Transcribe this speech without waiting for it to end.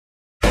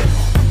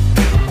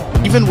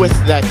even with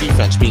that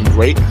defense being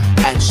great,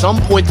 at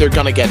some point they're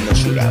going to get in a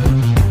shootout.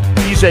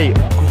 He's a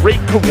great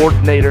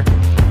coordinator,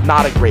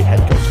 not a great head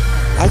coach.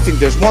 I think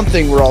there's one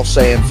thing we're all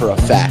saying for a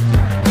fact.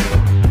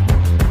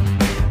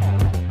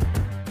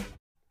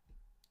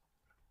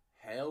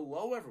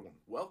 Hello, everyone.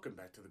 Welcome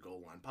back to the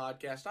Goal Line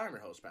Podcast. I'm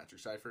your host,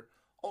 Patrick Seifer,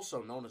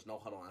 also known as No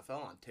Huddle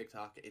NFL on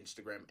TikTok,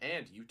 Instagram,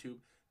 and YouTube.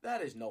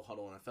 That is No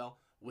Huddle NFL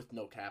with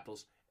no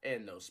capitals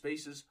and no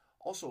spaces.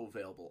 Also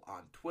available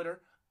on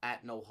Twitter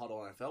at No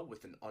Huddle NFL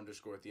with an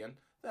underscore at the end.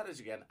 That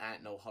is, again,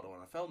 at No Huddle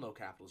NFL, no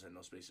capitals and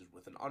no spaces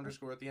with an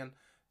underscore at the end.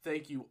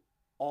 Thank you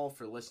all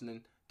for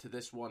listening to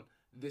this one.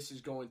 This is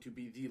going to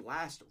be the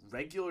last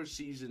regular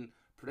season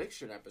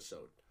prediction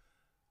episode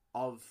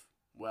of,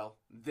 well,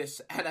 this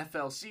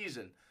NFL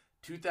season.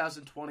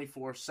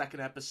 2024,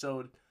 second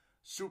episode.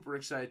 Super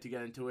excited to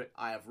get into it.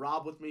 I have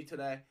Rob with me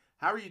today.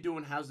 How are you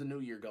doing? How's the new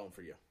year going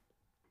for you?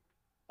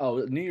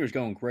 Oh, New Year's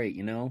going great,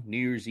 you know. New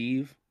Year's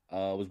Eve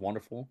was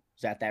wonderful.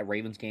 Was at that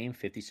Ravens game,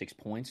 56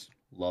 points.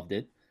 Loved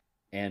it.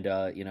 And,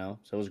 so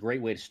it was a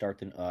great way to start,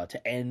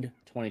 to end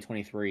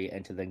 2023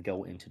 and to then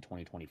go into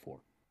 2024.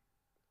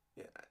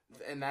 Yeah,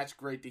 and that's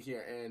great to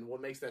hear. And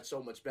what makes that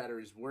so much better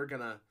is we're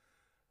going to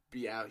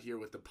be out here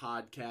with the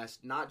podcast.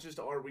 Not just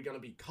are we going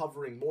to be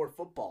covering more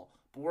football,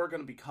 but we're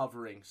going to be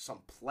covering some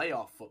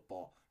playoff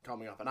football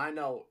coming up. And I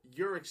know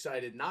you're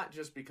excited, not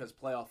just because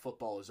playoff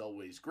football is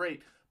always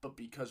great, but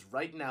because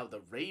right now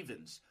the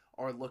Ravens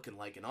are looking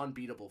like an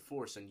unbeatable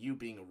force. And you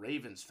being a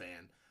Ravens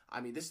fan,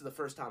 I mean, this is the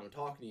first time I'm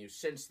talking to you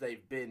since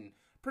they've been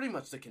pretty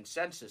much the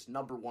consensus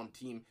number one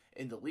team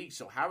in the league.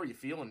 So how are you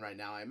feeling right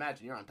now? I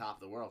imagine you're on top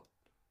of the world.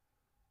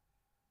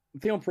 I'm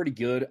feeling pretty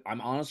good.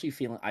 I'm honestly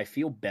I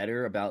feel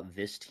better about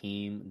this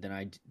team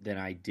than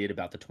I did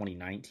about the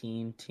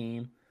 2019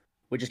 team,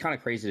 which is kind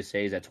of crazy to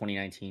say is that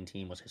 2019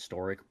 team was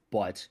historic,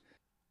 but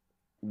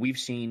we've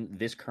seen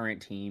this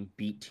current team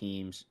beat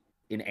teams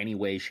in any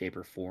way, shape,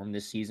 or form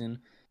this season,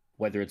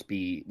 whether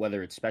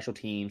it's special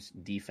teams,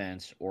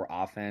 defense, or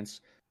offense.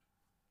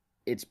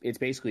 It's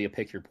basically a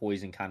pick your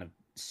poison kind of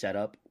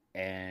setup,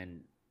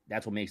 and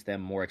that's what makes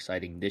them more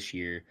exciting this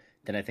year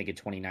than I think in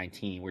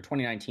 2019, where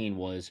 2019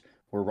 was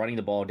we're running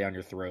the ball down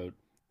your throat,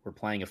 we're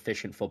playing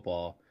efficient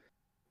football,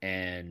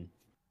 and,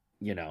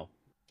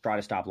 try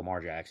to stop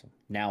Lamar Jackson.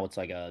 Now it's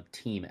like a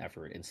team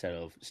effort instead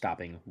of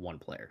stopping one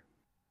player.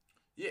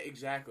 Yeah,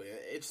 exactly.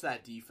 It's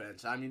that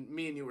defense. I mean,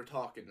 me and you were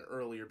talking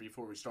earlier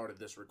before we started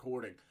this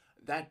recording.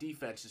 That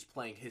defense is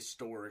playing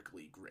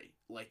historically great.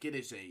 Like, it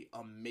is a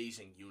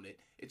amazing unit.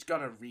 It's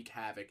going to wreak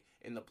havoc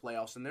in the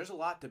playoffs, and there's a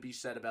lot to be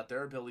said about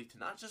their ability to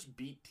not just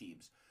beat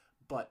teams,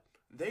 but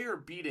they are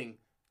beating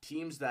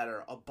teams that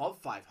are above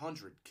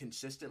 500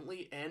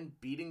 consistently and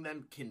beating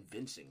them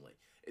convincingly.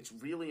 It's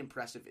really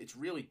impressive. It's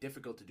really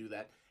difficult to do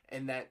that,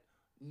 and that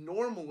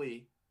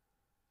normally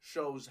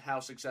shows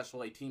how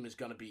successful a team is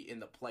going to be in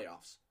the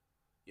playoffs,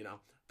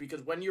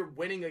 because when you're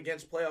winning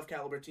against playoff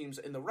caliber teams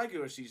in the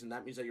regular season,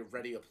 that means that you're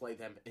ready to play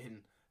them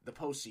in the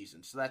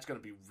postseason. So that's going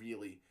to be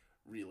really,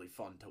 really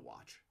fun to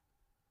watch.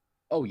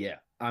 Oh, yeah.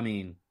 I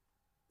mean,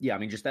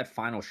 just that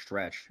final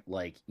stretch,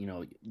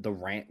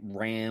 the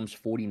Rams,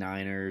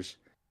 49ers,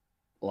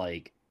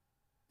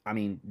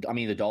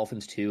 the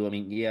Dolphins too.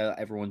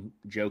 Everyone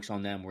jokes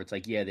on them where it's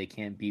like, yeah, they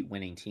can't beat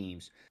winning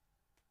teams.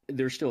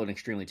 They're still an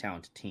extremely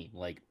talented team.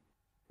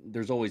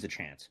 There's always a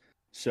chance.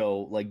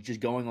 So, just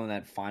going on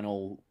that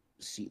final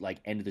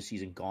end of the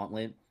season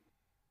gauntlet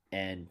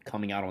and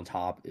coming out on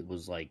top, it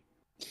was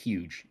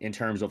huge in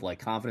terms of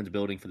confidence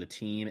building for the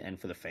team and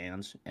for the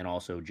fans, and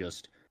also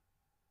just,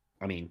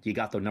 you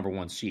got the number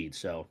one seed,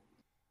 so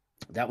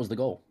that was the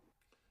goal.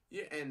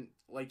 Yeah, and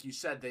like you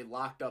said, they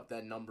locked up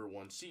that number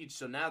one seed,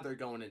 so now they're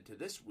going into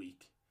this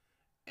week,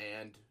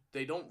 and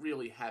they don't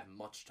really have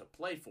much to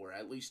play for,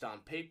 at least on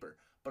paper.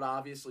 But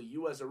obviously,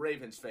 you as a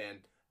Ravens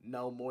fan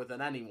know more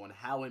than anyone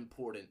how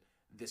important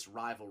this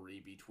rivalry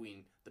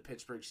between the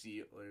Pittsburgh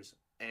Steelers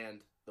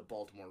and the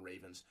Baltimore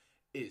Ravens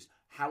is.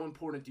 How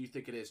important do you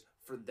think it is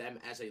for them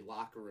as a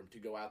locker room to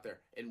go out there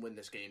and win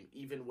this game,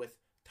 even with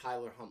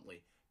Tyler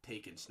Huntley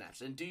taking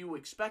snaps? And do you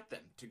expect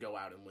them to go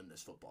out and win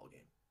this football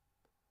game?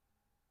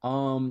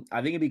 I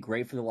think it'd be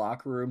great for the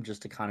locker room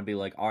just to kind of be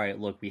like, all right,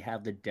 look, we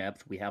have the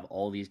depth, we have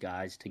all these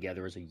guys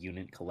together as a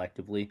unit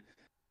collectively,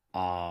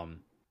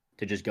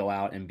 to just go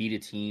out and beat a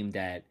team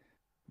that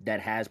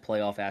has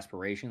playoff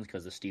aspirations,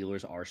 because the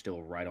Steelers are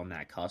still right on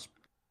that cusp.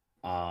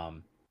 I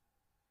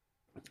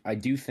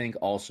do think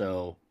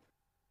also,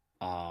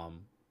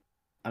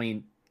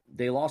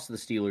 they lost to the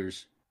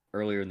Steelers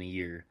earlier in the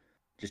year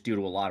just due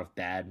to a lot of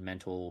bad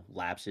mental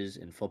lapses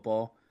in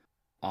football,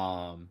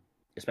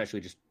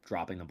 especially just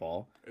dropping the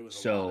ball. It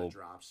was a lot of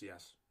drops,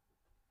 yes.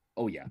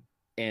 Oh, yeah.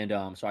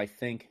 And so I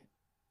think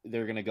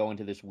they're going to go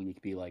into this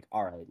week be like,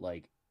 all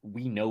right,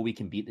 we know we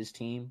can beat this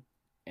team,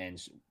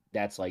 and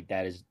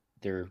that is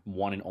their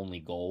one and only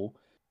goal,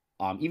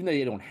 even though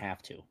they don't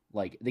have to.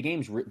 The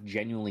game's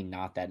genuinely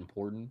not that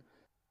important,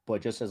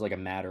 but just as a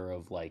matter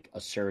of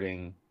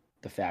asserting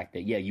the fact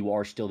that, yeah, you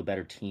are still the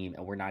better team,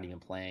 and we're not even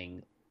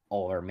playing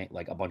all our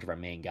a bunch of our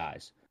main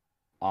guys.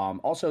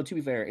 Also, to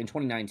be fair, in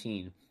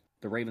 2019,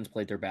 the Ravens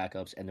played their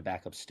backups, and the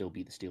backups still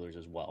beat the Steelers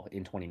as well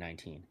in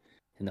 2019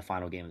 in the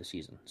final game of the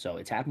season. So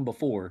it's happened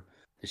before.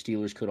 The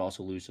Steelers could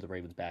also lose to the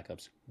Ravens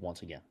backups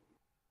once again.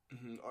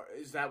 Mm-hmm.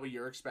 Is that what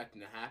you're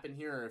expecting to happen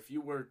here? Or if you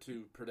were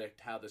to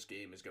predict how this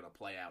game is going to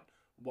play out,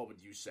 what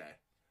would you say?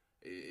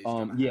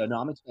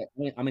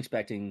 I'm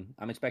expecting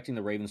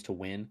the Ravens to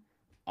win.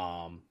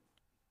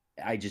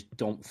 I just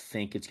don't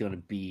think it's going to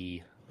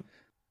be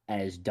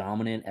as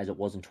dominant as it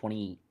was in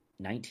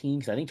 2019,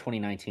 because I think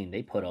 2019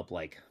 they put up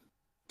like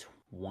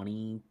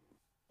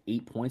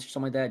 28 points or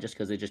something like that, just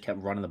because they just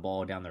kept running the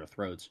ball down their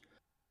throats.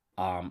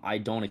 I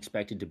don't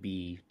expect it to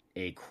be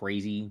a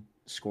crazy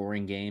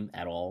scoring game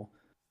at all,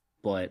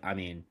 but I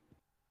mean,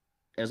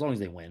 as long as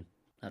they win,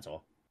 that's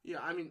all. Yeah,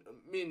 I mean,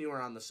 me and you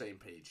are on the same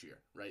page here,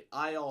 right?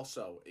 I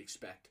also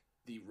expect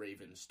the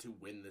Ravens to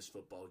win this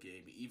football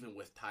game, even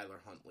with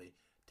Tyler Huntley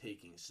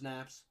taking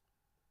snaps.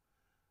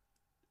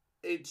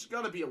 It's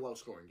going to be a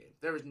low-scoring game.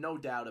 There is no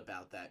doubt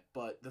about that.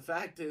 But the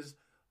fact is,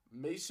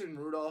 Mason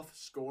Rudolph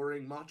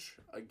scoring much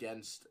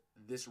against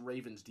this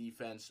Ravens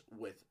defense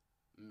with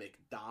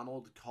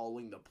McDonald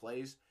calling the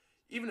plays,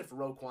 even if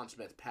Roquan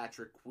Smith,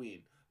 Patrick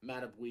Queen,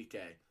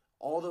 Matabwike,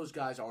 all those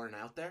guys aren't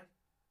out there,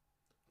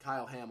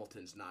 Kyle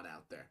Hamilton's not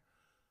out there.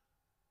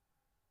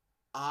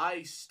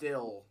 I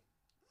still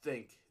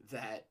think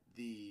that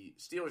the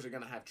Steelers are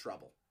going to have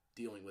trouble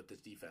dealing with this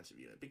defensive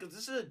unit because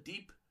this is a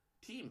deep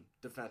team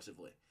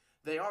defensively.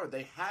 They are.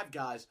 They have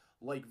guys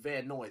like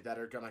Van Noy that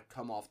are going to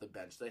come off the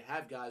bench. They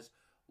have guys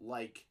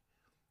like,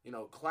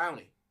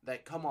 Clowney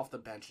that come off the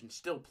bench and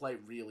still play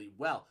really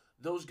well.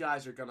 Those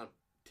guys are going to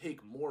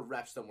take more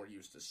reps than we're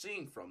used to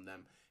seeing from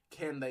them.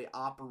 Can they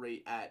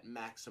operate at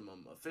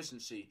maximum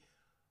efficiency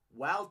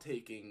while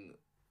taking,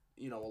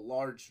 a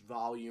large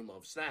volume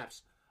of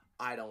snaps?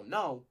 I don't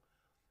know,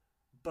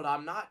 but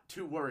I'm not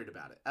too worried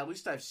about it. At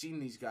least I've seen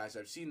these guys.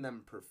 I've seen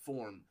them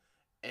perform,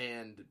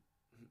 and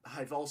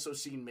I've also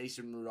seen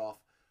Mason Rudolph,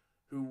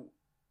 who,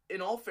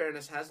 in all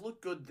fairness, has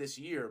looked good this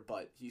year,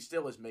 but he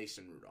still is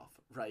Mason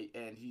Rudolph, right?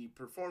 And he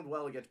performed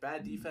well against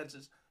bad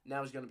defenses.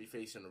 Now he's going to be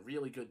facing a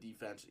really good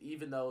defense.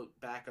 Even though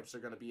backups are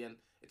going to be in,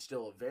 it's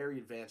still a very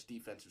advanced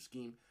defensive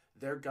scheme.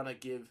 They're going to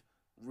give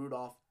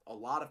Rudolph a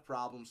lot of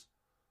problems.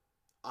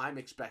 I'm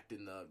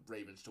expecting the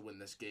Ravens to win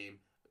this game.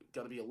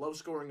 Going to be a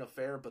low-scoring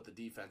affair, but the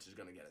defense is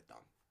going to get it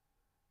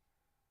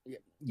done.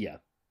 Yeah.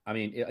 I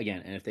mean,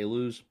 again, and if they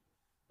lose,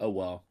 oh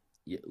well.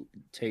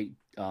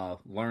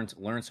 Learn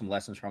some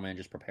lessons from it and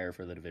just prepare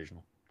for the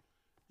divisional.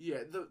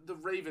 Yeah, the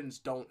Ravens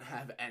don't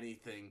have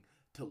anything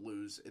to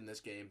lose in this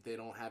game. They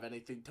don't have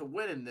anything to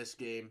win in this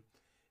game,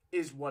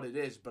 is what it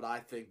is. But I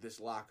think this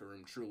locker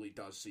room truly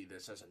does see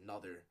this as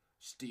another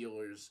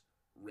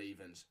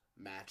Steelers-Ravens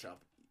matchup,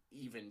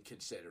 even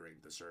considering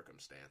the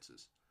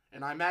circumstances.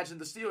 And I imagine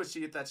the Steelers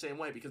see it that same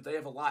way because they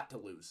have a lot to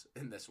lose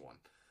in this one.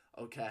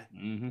 Okay?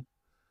 Mm-hmm.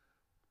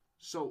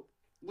 So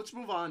let's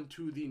move on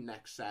to the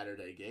next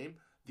Saturday game.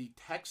 The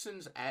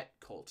Texans at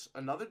Colts.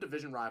 Another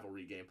division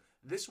rivalry game.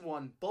 This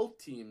one, both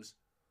teams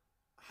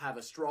have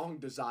a strong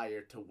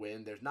desire to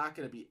win. There's not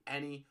going to be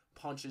any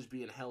punches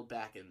being held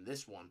back in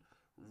this one.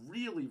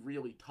 Really,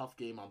 really tough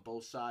game on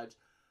both sides.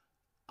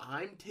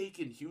 I'm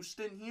taking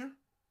Houston here.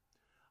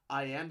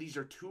 I am. These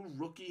are two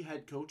rookie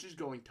head coaches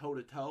going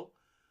toe-to-toe.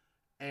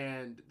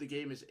 And the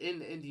game is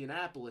in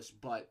Indianapolis,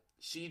 but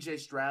C.J.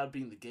 Stroud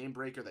being the game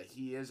breaker that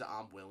he is,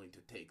 I'm willing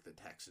to take the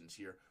Texans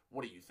here.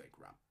 What do you think,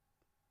 Rob?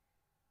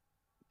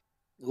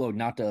 Look,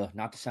 not to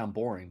sound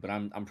boring, but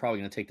I'm probably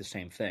going to take the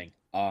same thing.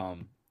 I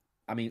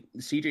mean,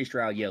 C.J.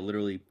 Stroud, yeah,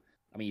 literally.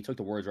 I mean, you took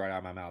the words right out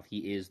of my mouth.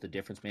 He is the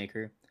difference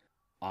maker.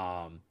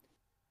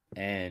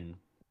 And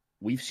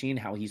we've seen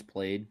how he's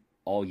played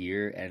all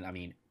year, and I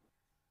mean,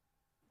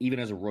 even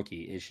as a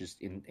rookie, it's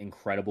just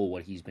incredible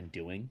what he's been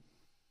doing.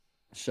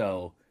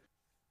 So,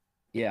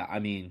 yeah, I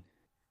mean,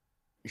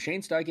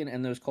 Shane Steichen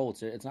and those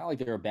Colts, it's not like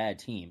they're a bad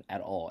team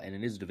at all, and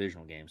it is a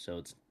divisional game, so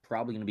it's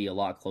probably going to be a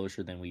lot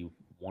closer than we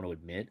want to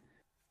admit,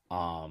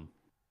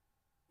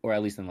 or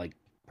at least than, like,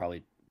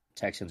 probably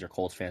Texans or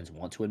Colts fans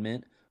want to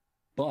admit.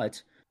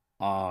 But,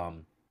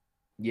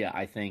 yeah,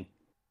 I think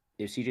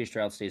if C.J.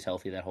 Stroud stays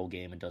healthy that whole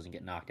game and doesn't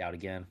get knocked out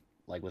again,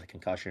 like with a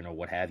concussion or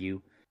what have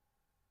you,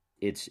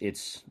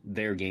 it's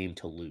their game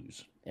to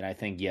lose. And I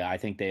think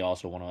they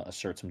also want to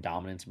assert some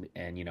dominance,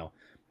 and,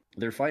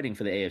 they're fighting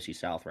for the AFC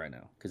South right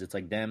now because it's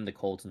like them, the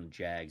Colts, and the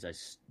Jags, I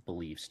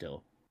believe,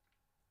 still.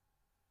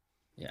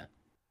 Yeah.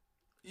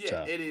 Yeah,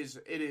 so. It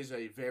is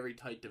a very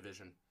tight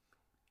division.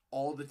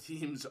 All the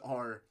teams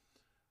are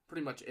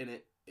pretty much in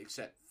it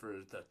except for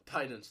the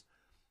Titans.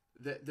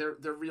 They're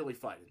really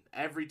fighting.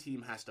 Every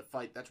team has to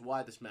fight. That's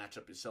why this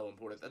matchup is so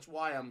important. That's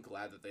why I'm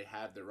glad that they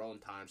have their own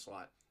time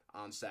slot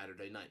on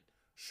Saturday night.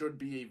 Should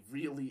be a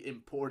really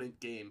important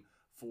game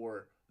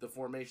for the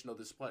formation of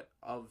these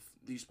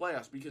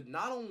playoffs, because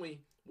not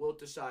only will it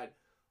decide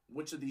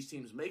which of these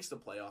teams makes the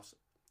playoffs,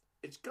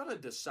 it's going to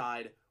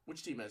decide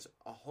which team has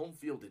a home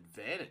field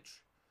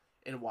advantage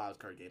in a wild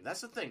card game. That's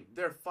the thing.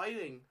 They're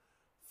fighting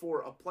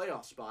for a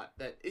playoff spot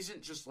that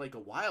isn't just like a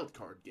wild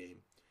card game.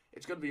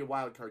 it's going to be a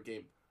wild card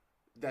game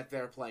that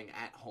they're playing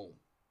at home.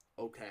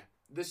 Okay,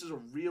 this is a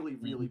really,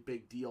 really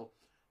big deal.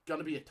 Going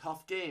to be a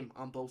tough game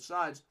on both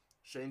sides.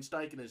 Shane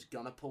Steichen is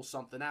going to pull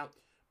something out,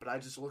 but I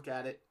just look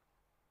at it.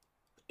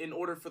 In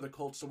order for the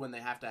Colts to win, they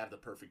have to have the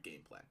perfect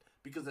game plan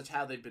because that's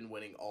how they've been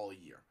winning all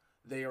year.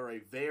 They are a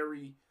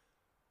very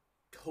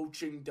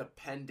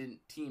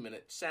coaching-dependent team, and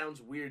it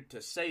sounds weird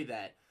to say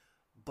that,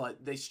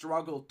 but they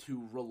struggle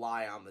to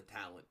rely on the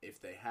talent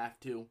if they have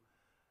to.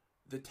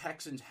 The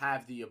Texans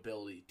have the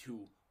ability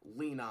to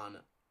lean on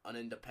an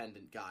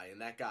independent guy,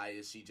 and that guy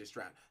is C.J.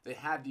 Stroud. They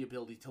have the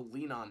ability to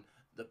lean on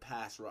the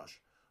pass rush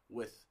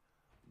with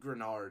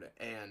Grenard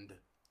and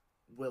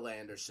Will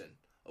Anderson.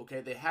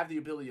 Okay, they have the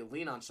ability to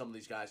lean on some of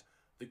these guys.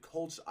 The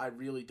Colts, I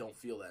really don't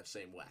feel that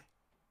same way.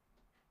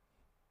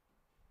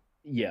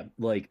 Yeah,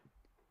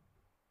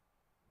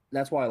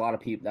 that's why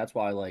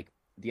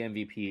the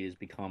MVP has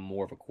become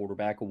more of a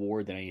quarterback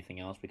award than anything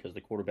else, because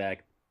the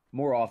quarterback,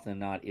 more often than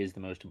not, is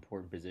the most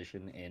important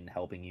position in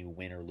helping you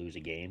win or lose a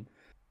game.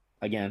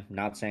 Again,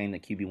 not saying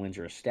that QB wins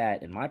are a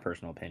stat, in my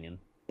personal opinion,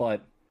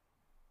 but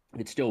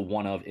it's still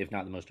one of, if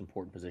not the most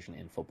important position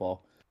in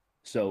football.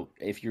 So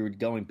if you're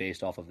going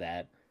based off of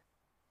that,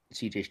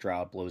 C.J.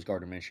 Stroud blows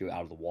Gardner Minshew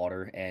out of the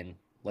water. And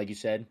like you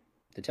said,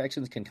 the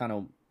Texans can kind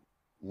of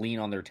lean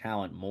on their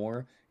talent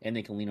more, and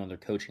they can lean on their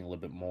coaching a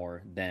little bit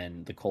more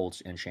than the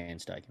Colts and Shane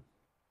Steichen.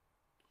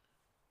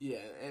 Yeah,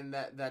 and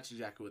that's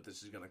exactly what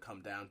this is going to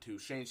come down to.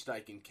 Shane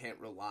Steichen can't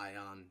rely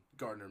on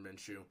Gardner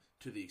Minshew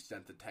to the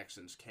extent the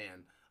Texans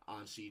can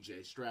on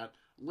C.J. Stroud.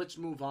 Let's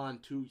move on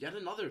to yet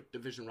another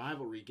division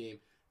rivalry game.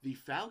 The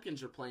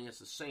Falcons are playing against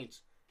the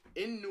Saints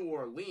in New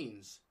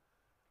Orleans.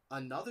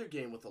 Another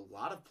game with a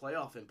lot of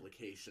playoff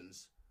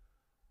implications.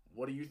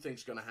 What do you think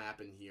is going to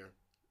happen here?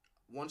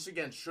 Once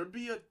again, should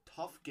be a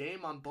tough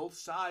game on both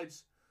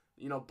sides.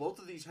 You know, both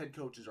of these head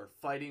coaches are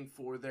fighting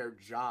for their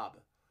job.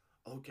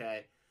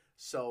 Okay,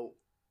 so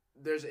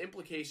there's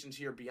implications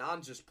here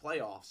beyond just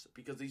playoffs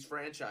because these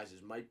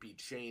franchises might be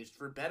changed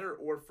for better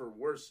or for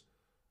worse,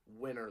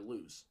 win or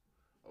lose.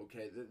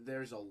 Okay,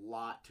 there's a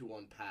lot to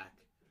unpack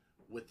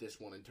with this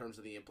one in terms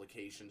of the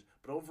implications.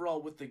 But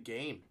overall, with the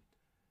game,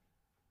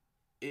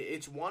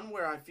 it's one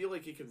where I feel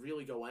like it could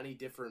really go any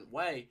different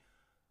way.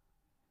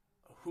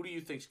 Who do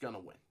you think's gonna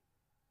win?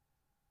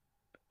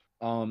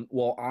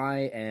 Well,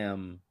 I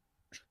am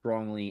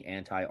strongly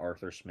anti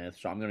Arthur Smith,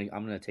 so I'm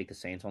gonna take the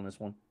Saints on this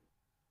one.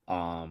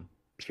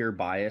 Pure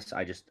bias.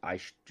 I just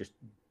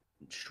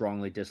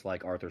strongly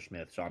dislike Arthur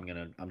Smith, so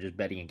I'm just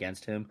betting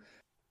against him,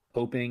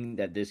 hoping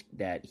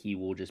that he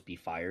will just be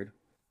fired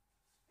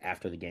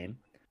after the game.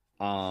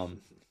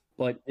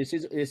 But this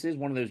is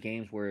one of those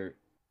games where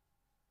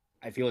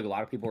I feel like a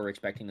lot of people are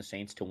expecting the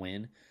Saints to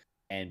win,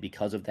 and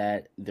because of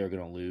that, they're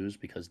going to lose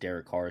because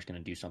Derek Carr is going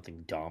to do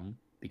something dumb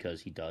because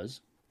he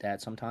does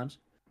that sometimes.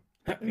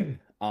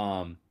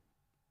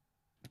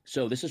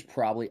 So this is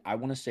probably, I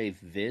want to say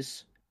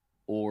this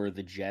or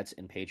the Jets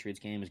and Patriots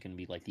game is going to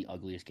be like the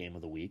ugliest game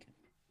of the week.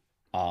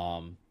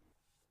 But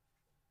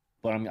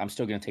I'm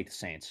still going to take the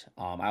Saints.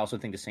 I also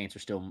think the Saints are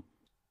still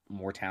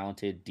more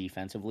talented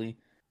defensively.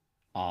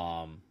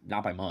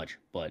 Not by much,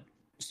 but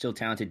still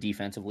talented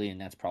defensively, and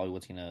that's probably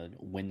what's going to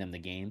win them the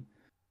game.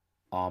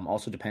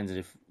 Also depends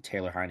if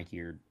Taylor Heineke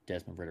or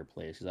Desmond Ridder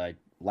plays. Because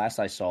last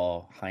I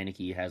saw,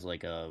 Heineke has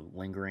like a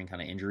lingering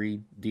kind of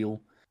injury deal.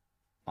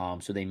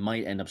 So they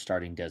might end up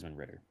starting Desmond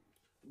Ridder.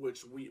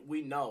 Which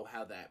we know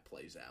how that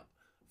plays out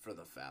for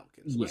the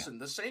Falcons. Yeah. Listen,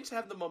 the Saints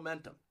have the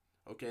momentum.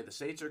 Okay, the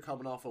Saints are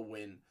coming off a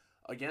win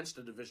against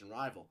a division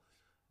rival.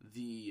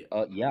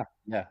 Yeah.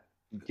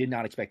 Did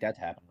not expect that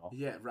to happen at all.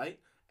 Yeah, right?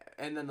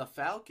 And then the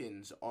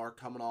Falcons are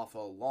coming off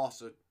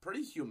a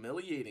pretty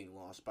humiliating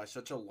loss by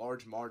such a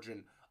large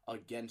margin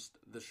against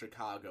the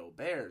Chicago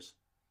Bears.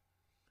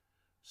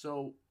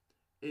 So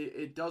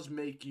it does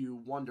make you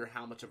wonder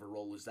how much of a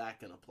role is that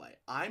going to play.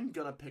 I'm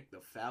going to pick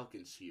the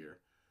Falcons here.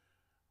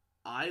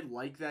 I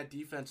like that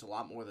defense a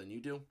lot more than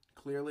you do,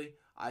 clearly.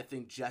 I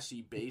think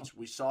Jesse Bates,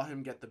 we saw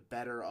him get the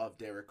better of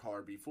Derek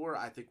Carr before.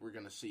 I think we're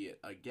going to see it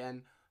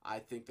again. I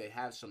think they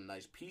have some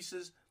nice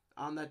pieces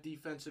on that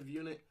defensive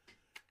unit.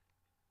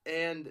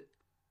 And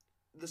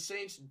the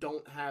Saints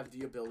don't have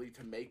the ability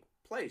to make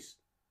plays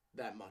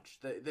that much.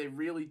 They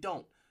really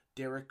don't.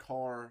 Derek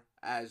Carr,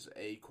 as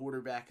a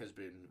quarterback, has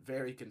been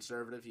very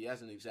conservative. He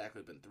hasn't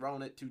exactly been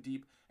throwing it too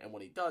deep. And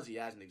when he does, he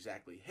hasn't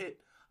exactly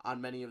hit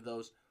on many of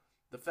those.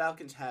 The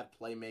Falcons have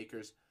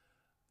playmakers.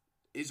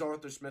 Is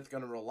Arthur Smith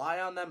going to rely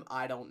on them?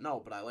 I don't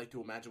know. But I like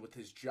to imagine with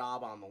his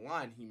job on the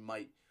line, he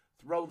might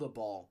throw the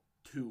ball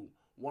to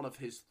one of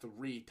his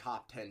 3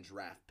 top 10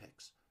 draft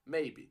picks.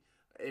 Maybe.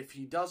 If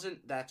he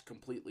doesn't, that's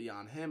completely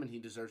on him and he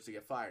deserves to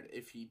get fired.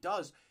 If he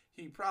does,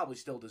 he probably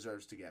still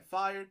deserves to get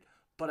fired,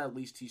 but at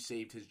least he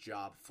saved his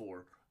job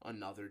for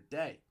another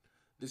day.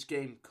 This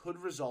game could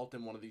result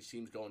in one of these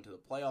teams going to the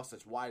playoffs.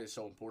 That's why it is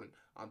so important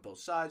on both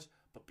sides.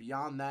 But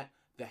beyond that,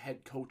 the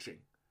head coaching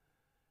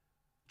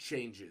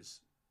changes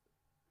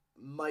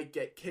might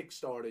get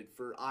kickstarted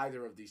for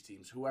either of these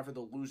teams, whoever the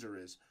loser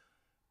is,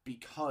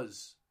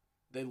 because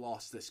they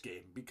lost this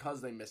game,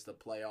 because they missed the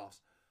playoffs.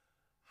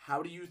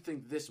 How do you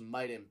think this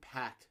might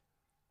impact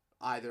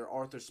either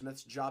Arthur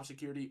Smith's job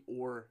security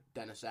or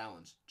Dennis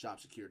Allen's job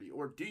security?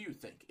 Or do you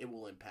think it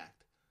will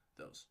impact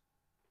those?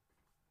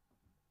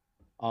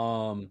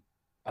 Oh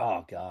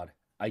God,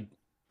 I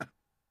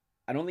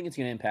don't think it's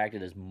going to impact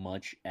it as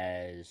much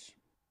as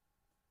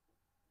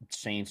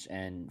Saints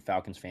and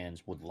Falcons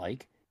fans would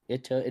like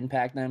it to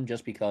impact them,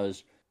 just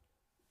because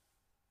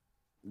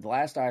the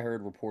last I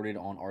heard reported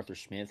on Arthur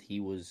Smith,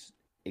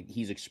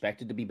 he's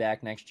expected to be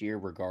back next year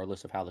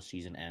regardless of how the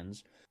season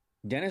ends.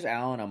 Dennis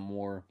Allen, I'm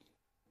more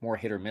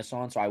hit or miss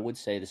on, so I would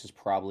say this is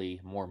probably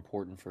more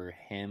important for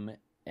him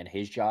and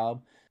his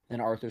job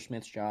than Arthur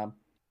Smith's job.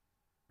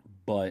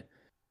 But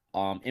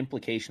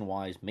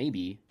implication-wise,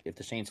 maybe if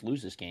the Saints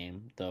lose this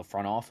game, the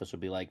front office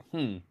would be like,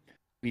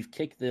 we've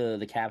kicked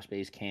the cap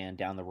space can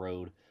down the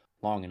road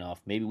long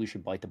enough. Maybe we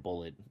should bite the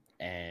bullet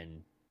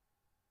and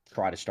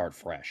try to start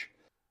fresh.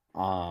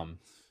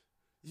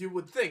 You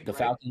would think the right?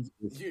 Falcons.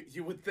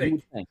 You would think. You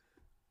would think.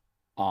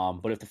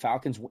 But if the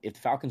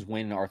Falcons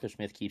win and Arthur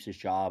Smith keeps his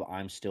job,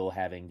 I'm still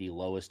having the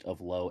lowest of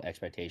low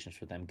expectations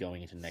for them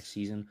going into next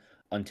season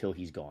until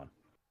he's gone,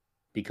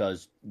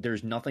 because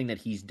there's nothing that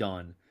he's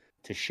done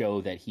to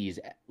show that he's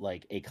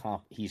like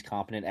he's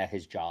competent at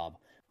his job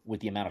with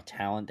the amount of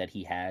talent that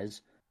he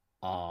has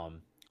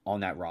on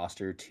that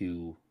roster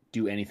to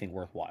do anything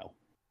worthwhile.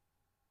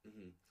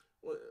 Mm-hmm.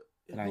 Well,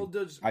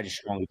 I just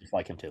strongly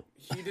dislike him too.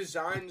 He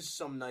designs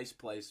some nice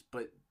plays,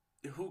 but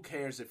who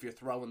cares if you're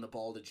throwing the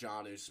ball to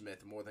Jonnu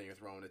Smith more than you're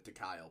throwing it to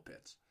Kyle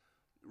Pitts,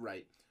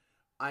 right?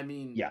 I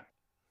mean, yeah.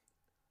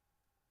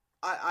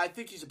 I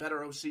think he's a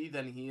better OC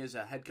than he is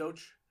a head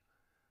coach.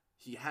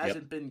 He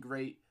hasn't been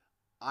great.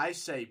 I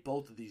say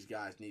both of these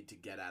guys need to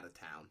get out of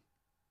town.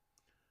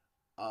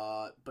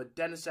 But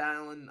Dennis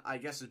Allen, I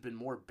guess, has been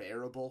more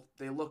bearable.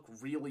 They look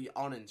really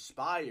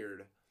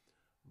uninspired,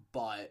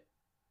 but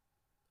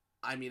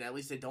I mean, at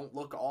least they don't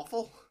look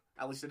awful.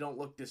 At least they don't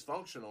look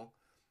dysfunctional.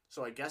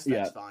 So I guess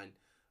that's fine.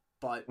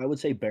 But I would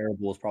say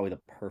bearable is probably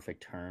the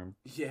perfect term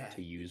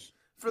to use.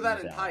 For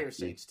that entire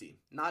Saints team,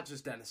 not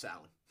just Dennis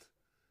Allen.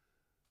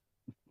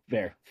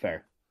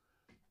 Fair.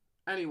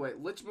 Anyway,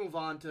 let's move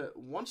on to,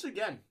 once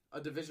again, a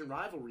division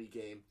rivalry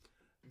game.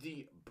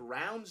 The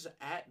Browns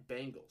at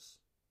Bengals.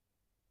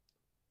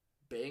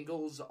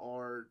 Bengals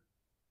are,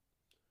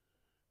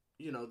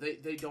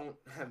 they don't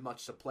have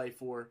much to play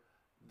for.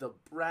 The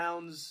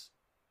Browns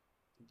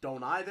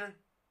don't either.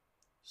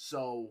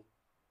 So,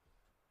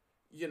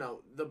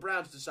 the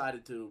Browns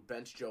decided to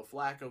bench Joe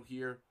Flacco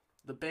here.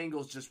 The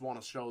Bengals just want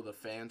to show the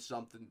fans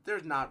something.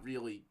 There's not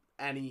really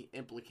any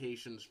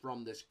implications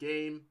from this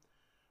game.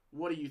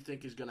 What do you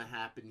think is going to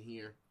happen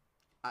here?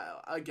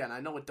 I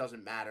know it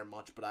doesn't matter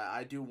much, but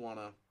I do want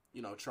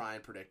to, try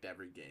and predict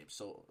every game.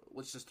 So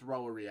let's just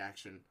throw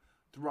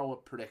a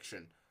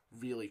prediction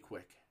really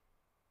quick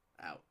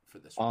out for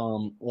this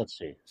one. Let's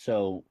see.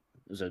 So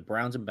there's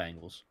Browns and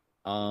Bengals.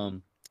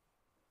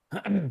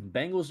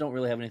 Bengals don't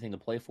really have anything to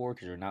play for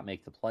because they're not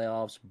making the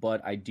playoffs,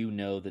 but I do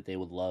know that they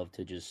would love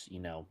to just,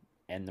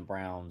 end the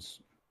Browns.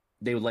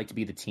 They would like to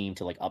be the team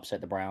to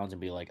upset the Browns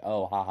and be like,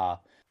 oh, haha,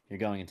 you're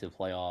going into the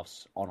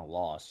playoffs on a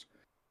loss.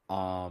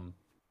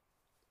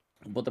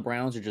 But the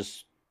Browns are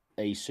just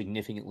a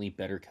significantly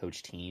better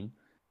coached team.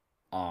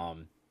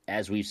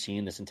 As we've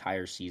seen this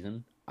entire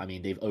season, I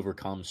mean, they've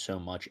overcome so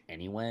much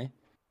anyway.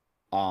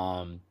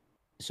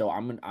 So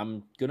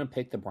I'm gonna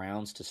pick the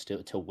Browns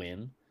to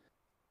win.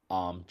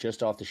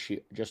 Just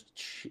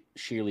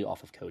sheerly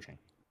off of coaching.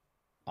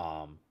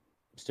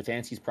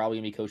 Stefanski's probably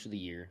gonna be coach of the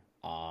year.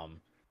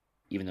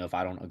 Even though if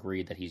I don't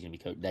agree that he's gonna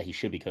be that he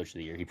should be coach of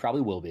the year, he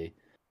probably will be.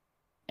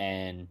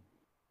 And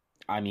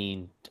I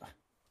mean,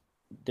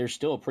 there's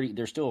still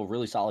a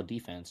really solid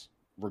defense,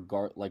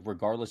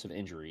 regardless of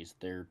injuries.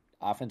 Their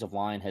offensive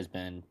line has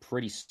been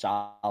pretty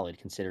solid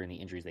considering the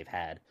injuries they've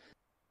had.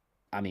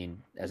 I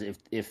mean, as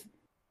if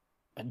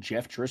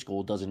Jeff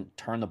Driscoll doesn't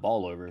turn the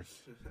ball over,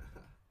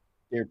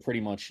 they're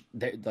pretty much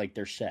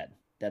they're set.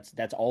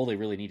 That's all they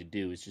really need to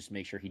do is just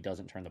make sure he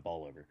doesn't turn the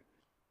ball over.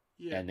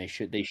 Yeah. And they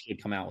should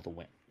come out with a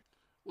win.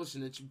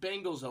 Listen, it's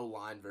Bengals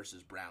O-line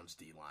versus Browns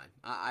D-line.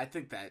 I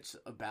think that's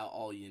about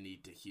all you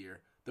need to hear.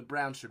 The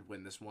Browns should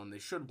win this one. They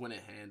should win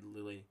it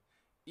handily.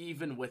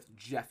 Even with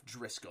Jeff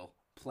Driscoll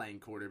playing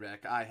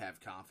quarterback, I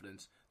have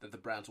confidence that the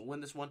Browns will win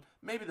this one.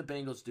 Maybe the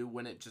Bengals do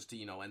win it just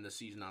to, end the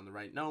season on the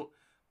right note.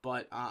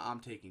 But I'm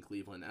taking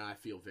Cleveland, and I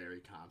feel very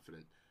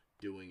confident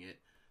doing it.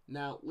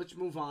 Now, let's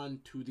move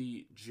on to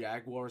the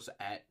Jaguars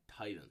at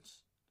Titans.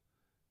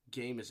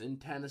 Game is in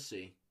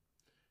Tennessee.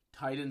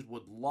 Titans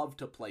would love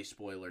to play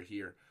spoiler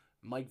here.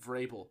 Mike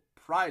Vrabel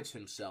prides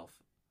himself.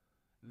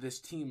 This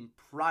team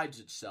prides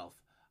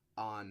itself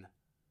on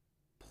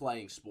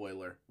playing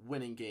spoiler,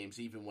 winning games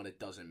even when it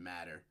doesn't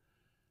matter.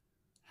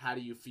 How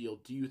do you feel?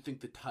 Do you think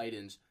the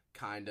Titans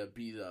kind of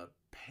be the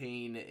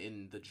pain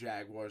in the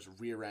Jaguars'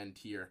 rear end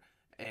here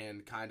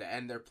and kind of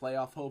end their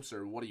playoff hopes,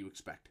 or what do you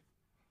expect?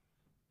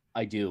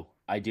 I do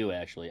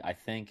actually. I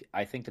think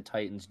the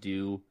Titans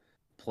do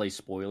play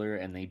spoiler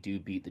and they do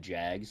beat the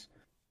Jags.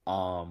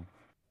 Um,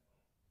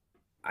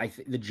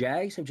 the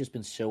Jags have just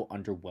been so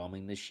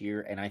underwhelming this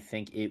year, and I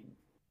think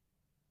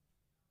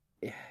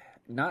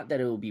not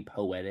that it would be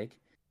poetic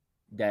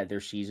that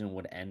their season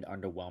would end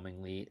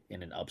underwhelmingly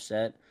in an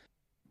upset,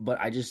 but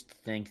I just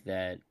think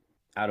that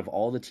out of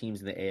all the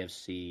teams in the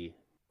AFC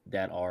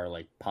that are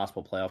like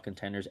possible playoff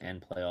contenders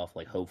and playoff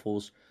like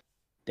hopefuls,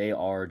 they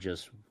are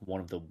just one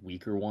of the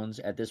weaker ones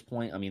at this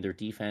point. I mean, their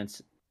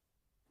defense,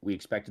 we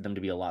expected them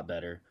to be a lot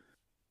better.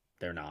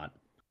 They're not.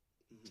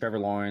 Trevor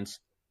Lawrence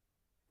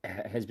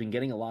has been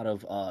getting a lot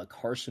of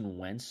Carson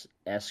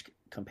Wentz-esque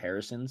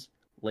comparisons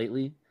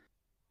lately,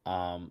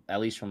 at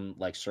least from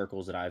like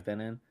circles that I've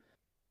been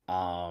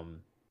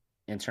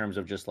in terms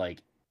of just like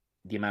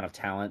the amount of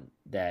talent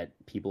that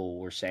people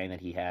were saying that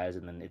he has,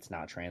 and then it's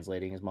not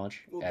translating as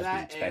much Well, as we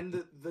that expected.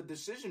 and the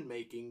decision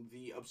making,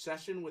 the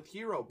obsession with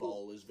Hero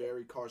Ball is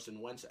very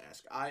Carson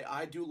Wentz-esque.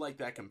 I do like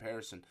that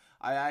comparison.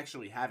 I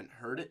actually haven't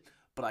heard it,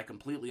 but I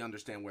completely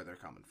understand where they're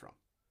coming from.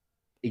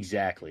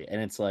 Exactly, and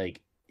it's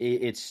like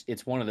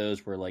it's one of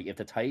those where like if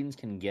the Titans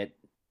can get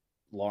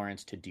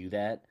Lawrence to do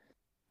that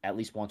at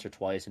least once or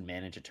twice and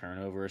manage a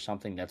turnover or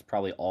something, that's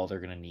probably all they're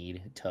going to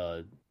need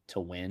to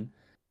win.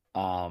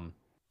 And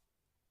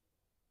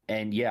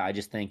yeah, I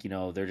just think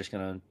they're just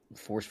going to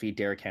force feed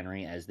Derrick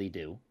Henry as they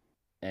do,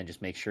 and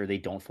just make sure they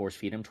don't force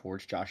feed him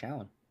towards Josh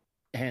Allen,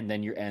 and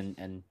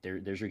then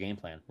there's your game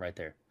plan right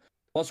there.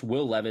 Plus,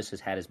 Will Levis has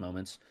had his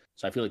moments,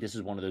 so I feel like this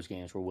is one of those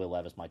games where Will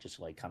Levis might just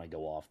like kind of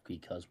go off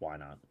because why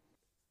not?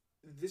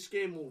 This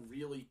game will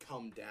really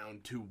come down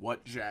to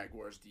what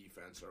Jaguars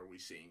defense are we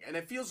seeing, and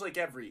it feels like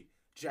every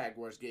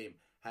Jaguars game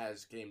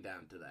has came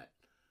down to that.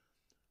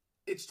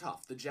 It's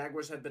tough. The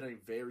Jaguars have been a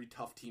very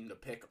tough team to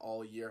pick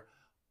all year.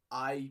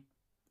 I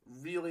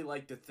really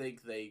like to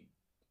think they,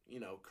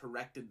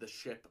 corrected the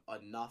ship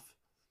enough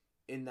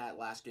in that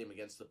last game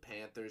against the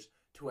Panthers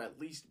to at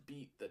least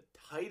beat the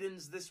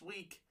Titans this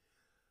week.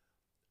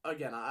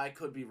 Again, I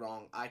could be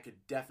wrong. I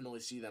could definitely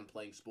see them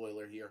playing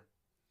spoiler here.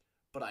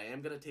 But I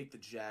am going to take the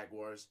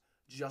Jaguars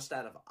just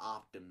out of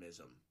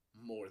optimism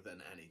more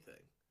than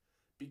anything.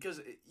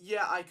 Because,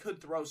 yeah, I could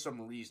throw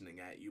some reasoning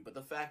at you, but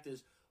the fact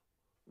is,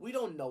 we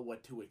don't know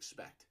what to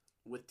expect.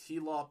 With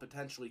T-Law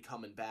potentially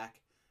coming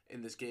back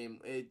in this game,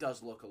 it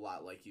does look a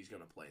lot like he's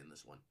going to play in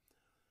this one.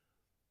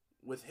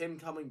 With him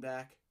coming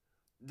back,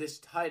 this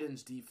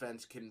Titans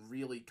defense can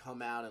really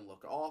come out and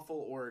look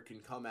awful, or it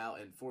can come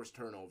out and force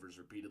turnovers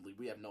repeatedly.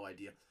 We have no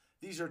idea.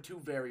 These are two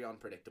very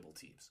unpredictable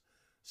teams.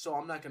 So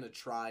I'm not going to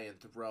try and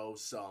throw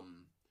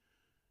some,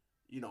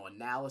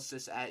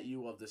 analysis at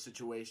you of the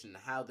situation,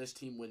 how this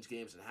team wins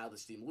games and how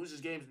this team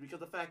loses games, because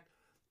the fact,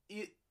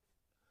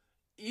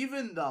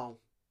 even though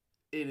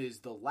it is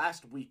the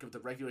last week of the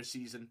regular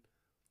season,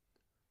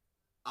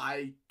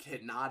 I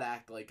cannot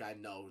act like I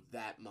know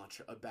that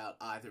much about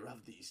either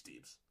of these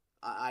teams.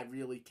 I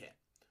really can't.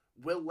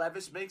 Will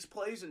Levis makes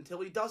plays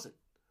until he doesn't,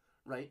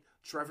 right?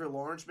 Trevor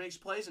Lawrence makes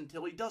plays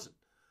until he doesn't.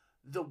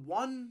 The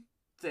one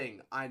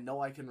thing I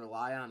know I can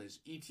rely on is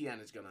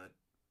ETN is going to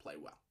play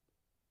well.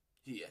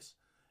 He is.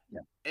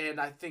 Yeah. And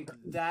I think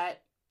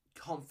that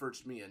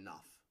comforts me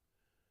enough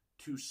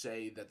to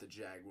say that the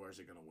Jaguars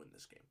are going to win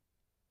this game.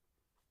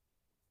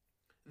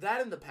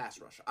 That and the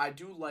pass rush. I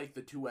do like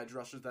the two edge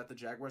rushers that the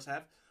Jaguars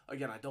have.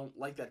 Again, I don't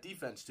like that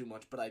defense too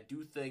much, but I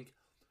do think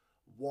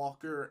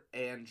Walker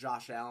and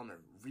Josh Allen are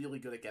really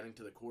good at getting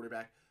to the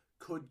quarterback.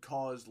 Could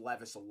cause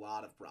Levis a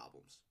lot of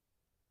problems.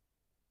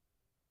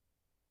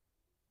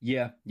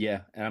 Yeah,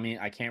 and I mean,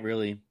 I can't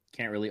really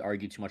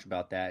argue too much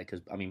about that because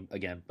I mean,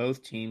 again,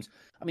 both teams.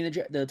 I mean,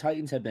 the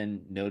Titans have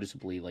been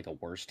noticeably like a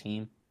worse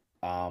team,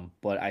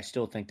 but I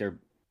still think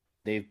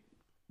they've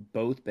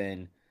both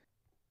been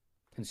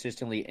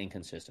consistently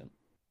inconsistent.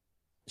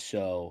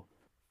 So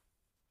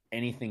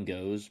anything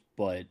goes,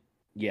 but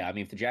yeah, I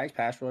mean, if the Jags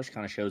pass rush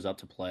kind of shows up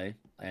to play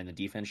and the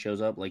defense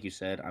shows up, like you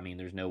said, I mean,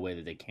 there's no way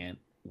that they can't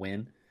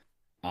win.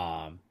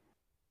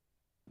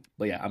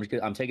 But yeah,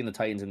 I'm taking the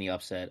Titans in the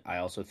upset.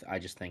 I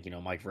just think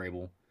Mike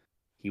Vrabel,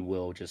 he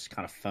will just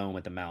kind of foam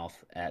at the mouth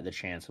at the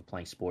chance of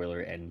playing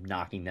spoiler and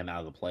knocking them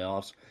out of the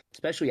playoffs,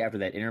 especially after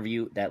that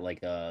interview, that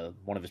like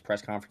one of his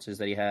press conferences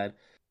that he had,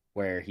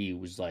 where he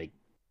was like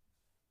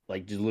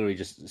just literally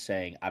just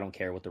saying, I don't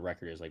care what the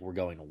record is, like we're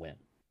going to win.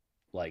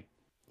 Like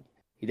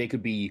they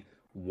could be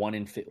 1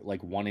 in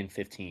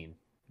 15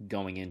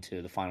 going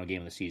into the final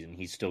game of the season.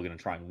 He's still going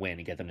to try and win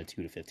and get them to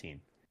 2-15.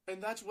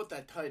 And that's what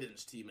that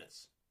Titans team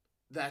is.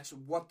 That's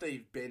what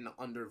they've been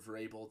under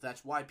Vrabel.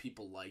 That's why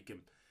people like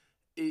him.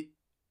 It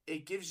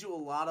gives you a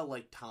lot of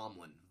like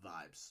Tomlin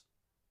vibes.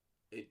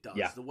 It does.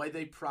 Yeah. The way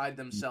they pride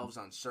themselves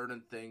on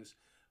certain things.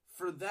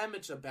 For them,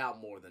 it's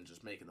about more than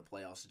just making the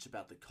playoffs. It's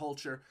about the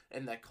culture,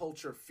 and that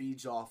culture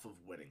feeds off of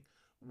winning.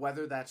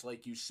 Whether that's,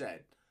 like you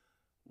said,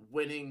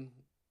 winning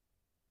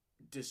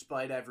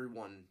despite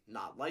everyone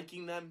not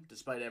liking them,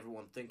 despite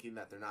everyone thinking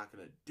that they're not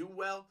going to do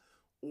well,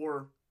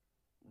 or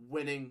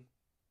winning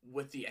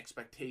with the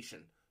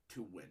expectation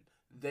to win.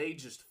 They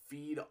just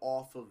feed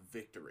off of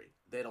victory.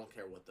 They don't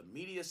care what the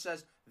media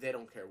says. They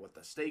don't care what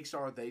the stakes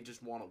are. They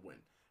just want to win.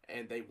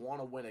 and they want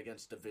to win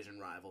against division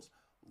rivals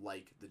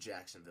like the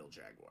Jacksonville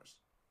Jaguars.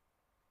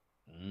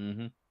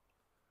 Mm-hmm.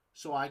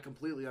 So I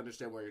completely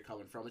understand where you're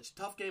coming from. It's a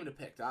tough game to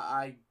pick.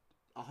 I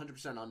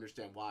 100%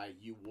 understand why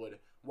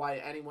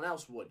anyone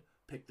else would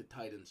pick the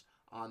Titans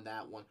on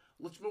that one.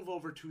 Let's move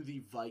over to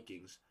the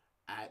Vikings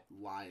at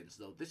Lions,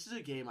 though. This is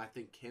a game I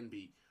think can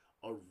be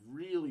a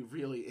really,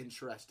 really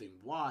interesting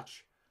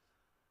watch.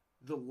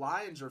 The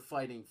Lions are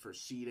fighting for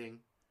seeding,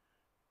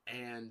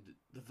 and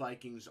the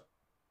Vikings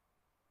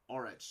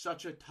are at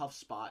such a tough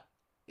spot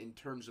in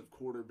terms of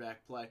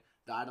quarterback play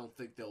that I don't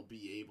think they'll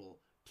be able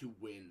to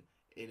win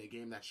in a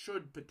game that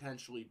should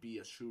potentially be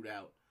a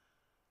shootout.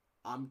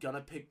 I'm going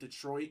to pick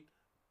Detroit,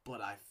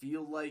 but I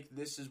feel like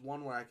this is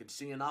one where I could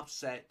see an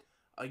upset.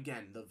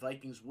 Again, the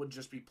Vikings would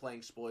just be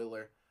playing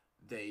spoiler.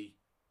 They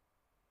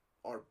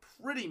are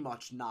pretty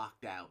much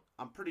knocked out.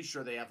 I'm pretty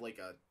sure they have like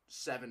a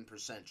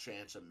 7%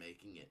 chance of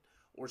making it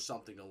or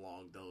something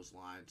along those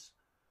lines.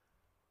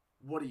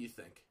 What do you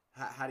think?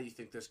 How do you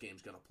think this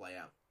game's going to play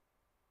out?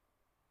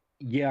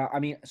 Yeah, I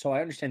mean, so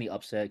I understand the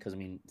upset because, I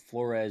mean,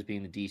 Flores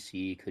being the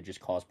DC could just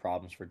cause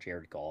problems for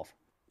Jared Goff.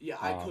 Yeah,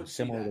 I could see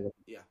similar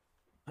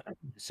that.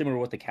 Similar to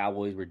what the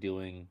Cowboys were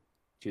doing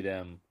to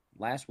them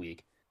last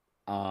week.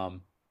 I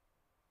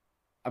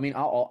mean,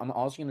 I'm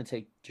also going to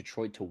take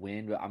Detroit to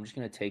win, but I'm just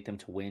going to take them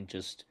to win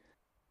just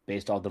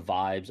based off the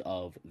vibes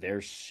of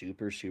they're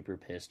super, super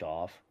pissed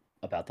off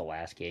about the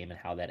last game and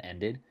how that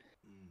ended.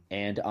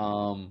 And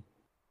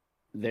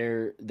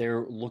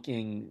they're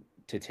looking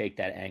to take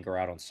that anger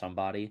out on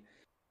somebody,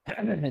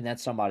 and that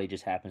somebody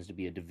just happens to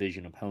be a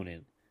division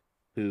opponent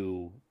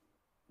who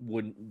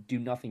wouldn't do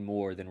nothing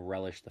more than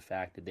relish the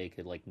fact that they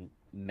could like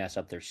mess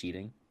up their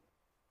seating.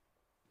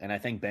 And I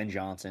think Ben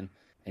Johnson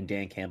and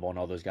Dan Campbell and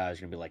all those guys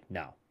are gonna be like,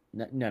 no,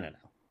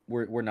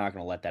 we're not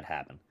gonna let that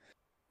happen.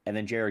 And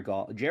then Jared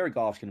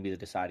Goff's gonna be the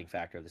deciding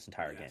factor of this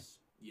entire game.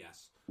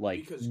 Yes.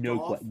 Like Because no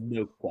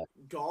question.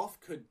 Goff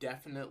could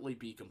definitely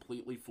be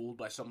completely fooled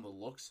by some of the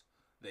looks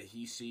that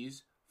he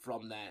sees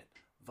from that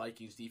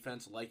Vikings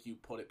defense, like you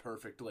put it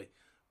perfectly.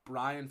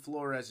 Brian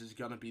Flores is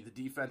going to be the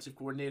defensive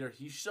coordinator.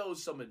 He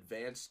shows some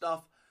advanced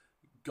stuff.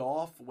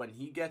 Goff, when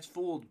he gets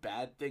fooled,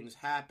 bad things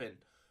happen.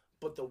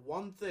 But the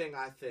one thing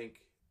I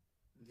think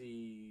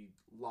the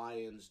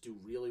Lions do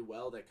really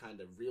well that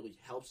kind of really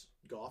helps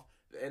Goff,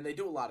 and they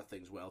do a lot of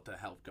things well to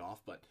help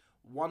Goff, but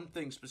one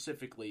thing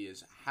specifically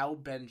is how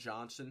Ben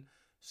Johnson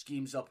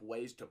schemes up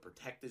ways to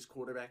protect his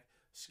quarterback,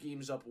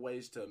 schemes up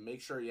ways to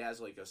make sure he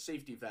has like a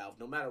safety valve.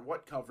 No matter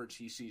what coverage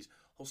he sees,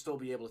 he'll still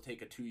be able to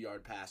take a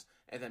 2-yard pass,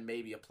 and then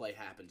maybe a play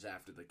happens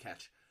after the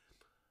catch.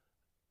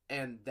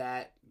 And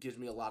that gives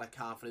me a lot of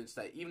confidence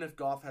that even if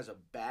Goff has a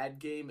bad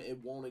game,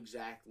 it won't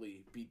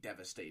exactly be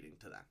devastating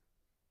to them.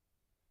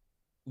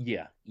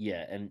 Yeah,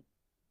 and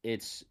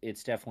it's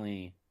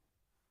definitely.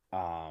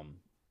 I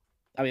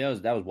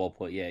mean, that was well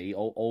put. Yeah, he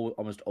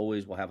almost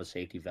always will have a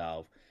safety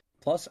valve.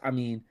 Plus, I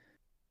mean,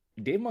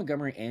 Dave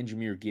Montgomery and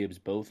Jahmyr Gibbs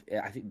both,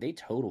 I think they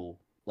total,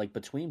 like,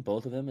 between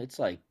both of them, it's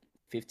like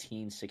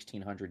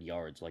 1,600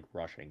 yards, like,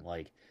 rushing.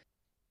 Like,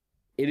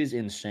 it is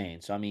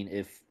insane. So, I mean,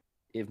 if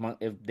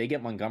they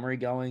get Montgomery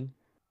going,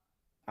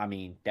 I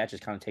mean, that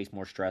just kind of takes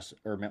more stress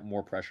or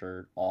more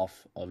pressure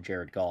off of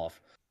Jared Goff.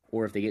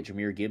 Or if they get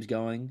Jahmyr Gibbs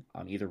going,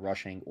 either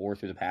rushing or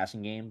through the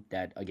passing game,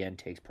 that, again,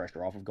 takes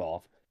pressure off of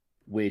Goff,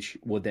 which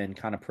would then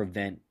kind of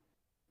prevent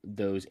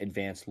those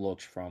advanced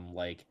looks from,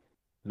 like,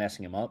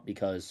 messing him up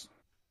because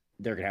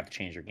they're going to have to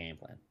change their game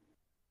plan.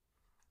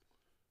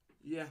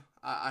 Yeah,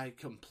 I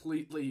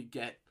completely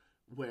get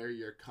where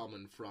you're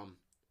coming from.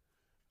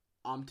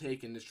 I'm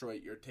taking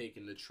Detroit, you're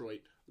taking Detroit.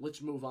 Let's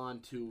move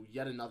on to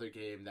yet another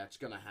game that's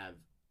going to have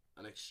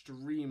an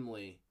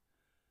extremely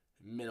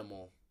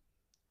minimal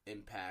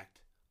impact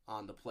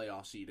on the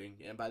playoff seeding.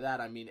 And by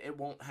that, I mean it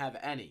won't have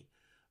any.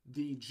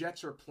 The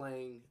Jets are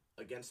playing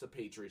against the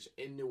Patriots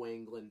in New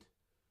England.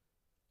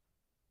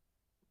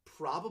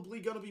 Probably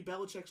going to be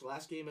Belichick's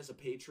last game as a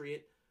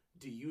Patriot.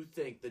 Do you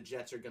think the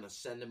Jets are going to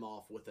send him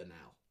off with an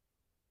L?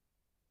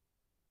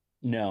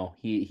 No,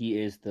 he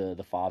is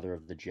the father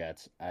of the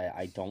Jets.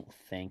 I don't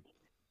think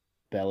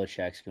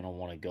Belichick's going to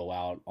want to go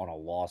out on a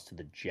loss to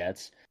the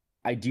Jets.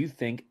 I do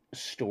think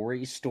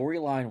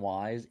storyline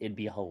wise, it'd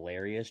be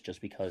hilarious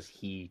just because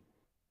he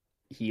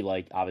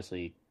like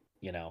obviously,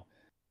 you know,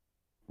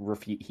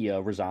 he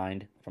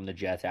resigned from the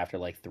Jets after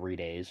like 3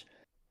 days,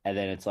 and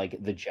then it's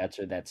like the Jets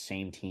are that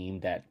same team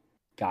that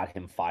got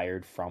him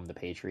fired from the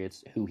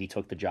Patriots, who he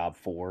took the job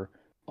for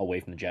away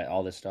from the Jets,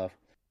 all this stuff.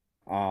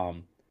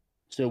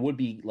 So it would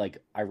be like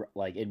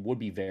it would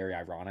be very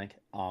ironic.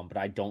 But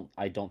I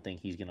don't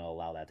think he's going to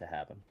allow that to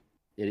happen.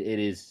 It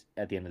is,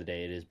 at the end of the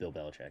day, it is Bill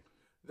Belichick.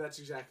 That's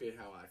exactly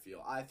how I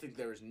feel. I think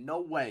there is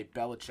no way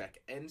Belichick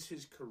ends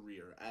his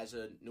career as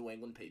a New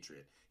England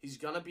Patriot. He's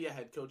going to be a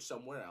head coach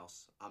somewhere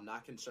else. I'm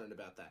not concerned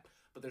about that.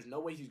 But there's no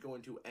way he's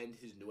going to end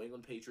his New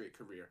England Patriot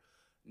career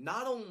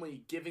not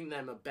only giving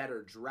them a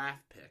better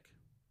draft pick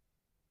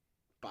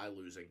by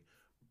losing,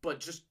 but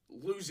just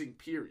losing,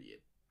 period.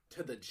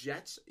 To the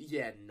Jets,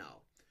 yeah,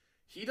 no.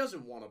 he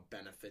doesn't want to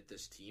benefit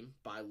this team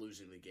by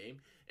losing the game,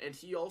 and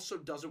he also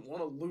doesn't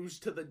want to lose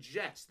to the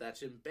Jets.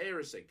 That's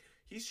embarrassing.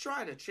 He's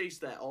trying to chase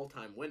that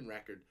all-time win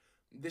record.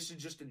 This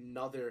is just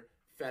another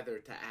feather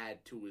to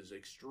add to his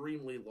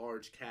extremely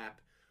large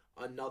cap,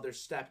 another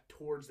step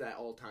towards that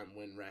all-time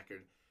win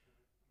record.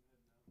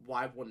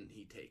 Why wouldn't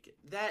he take it?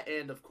 That,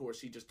 and of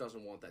course, he just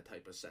doesn't want that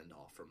type of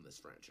send-off from this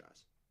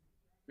franchise.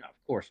 No,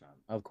 of course not.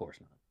 Of course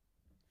not.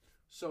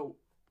 So,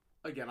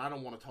 again, I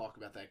don't want to talk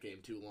about that game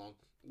too long.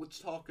 Let's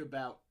talk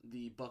about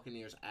the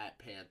Buccaneers at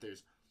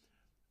Panthers.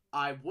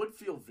 I would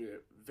feel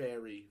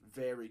very,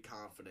 very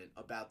confident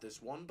about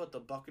this one, but the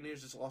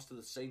Buccaneers just lost to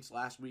the Saints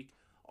last week.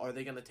 Are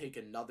they going to take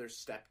another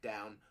step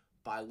down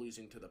by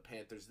losing to the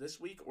Panthers this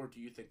week, or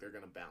do you think they're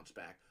going to bounce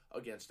back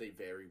against a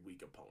very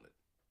weak opponent?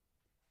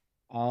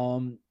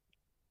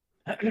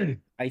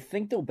 I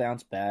think they'll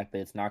bounce back, but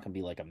it's not going to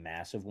be like a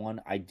massive one.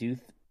 I do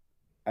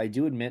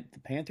admit the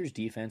Panthers'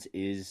 defense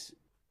is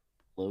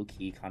low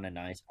key kind of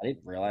nice. I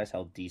didn't realize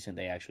how decent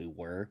they actually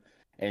were,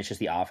 and it's just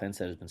the offense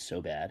that has been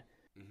so bad.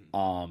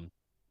 Mm-hmm.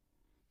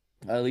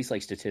 At least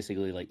like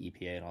statistically, like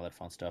EPA and all that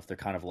fun stuff, they're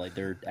kind of like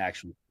they're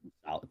actually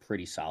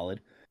pretty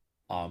solid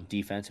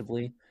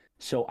defensively.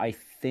 So I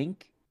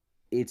think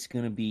it's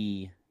going to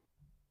be.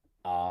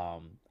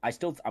 I'm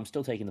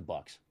still taking the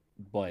Bucs,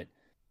 but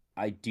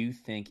I do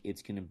think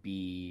it's going to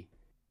be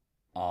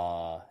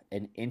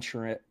an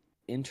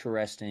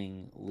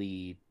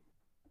interestingly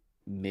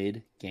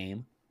mid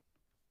game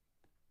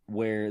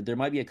where there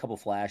might be a couple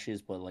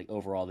flashes, but like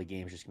overall the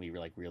game is just going to be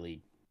like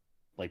really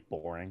like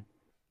boring.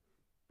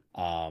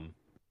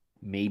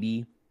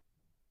 Maybe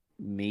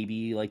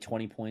like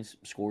 20 points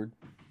scored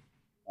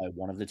by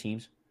one of the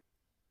teams,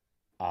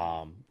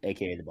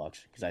 aka the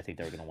Bucs, because I think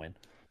they're going to win.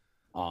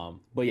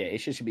 But yeah,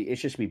 it's just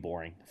to be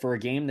boring for a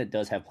game that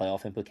does have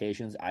playoff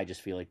implications. I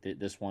just feel like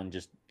this one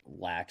just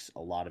lacks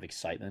a lot of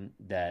excitement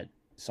that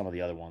some of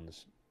the other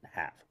ones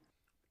have.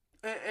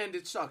 And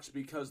it sucks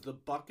because the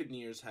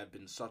Buccaneers have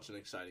been such an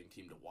exciting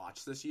team to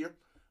watch this year.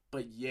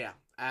 But yeah,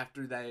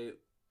 after they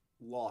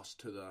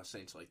lost to the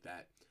Saints like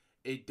that,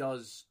 it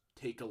does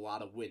take a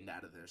lot of wind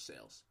out of their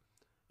sails.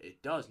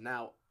 It does.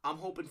 Now, I'm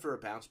hoping for a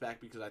bounce back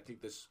because I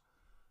think this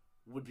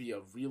would be a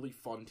really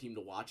fun team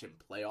to watch in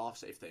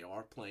playoffs if they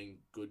are playing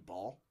good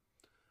ball.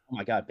 Oh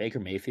my God,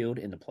 Baker Mayfield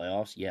in the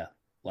playoffs? Yeah.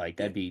 Like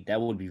that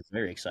would be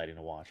very exciting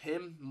to watch.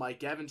 Him,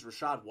 Mike Evans,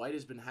 Rachaad White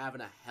has been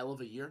having a hell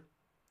of a year.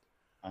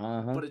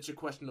 Uh-huh. But it's a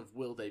question of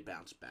will they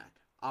bounce back.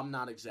 I'm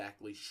not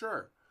exactly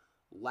sure.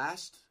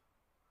 Last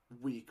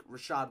week,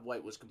 Rachaad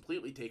White was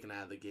completely taken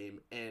out of the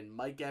game, and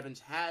Mike Evans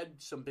had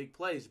some big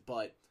plays,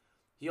 but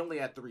he only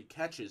had 3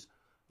 catches.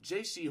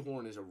 J.C.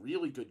 Horn is a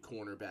really good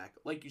cornerback.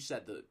 Like you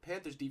said, the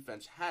Panthers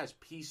defense has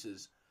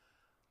pieces.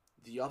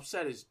 The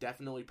upset is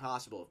definitely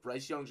possible. If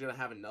Bryce Young's going to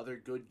have another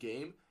good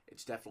game,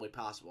 it's definitely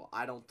possible.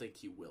 I don't think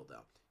he will,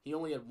 though. He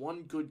only had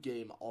 1 good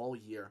game all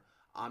year.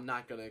 I'm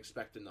not going to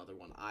expect another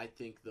one. I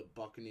think the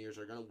Buccaneers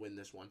are going to win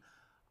this one.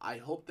 I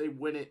hope they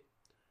win it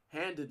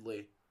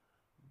handedly,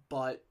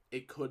 but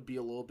it could be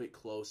a little bit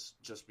close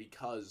just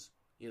because,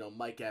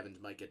 Mike Evans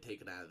might get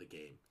taken out of the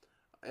game.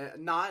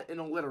 Not in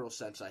a literal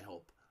sense, I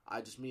hope.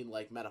 I just mean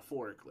like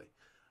metaphorically.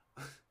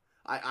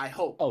 I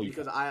hope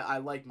because I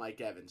like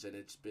Mike Evans, and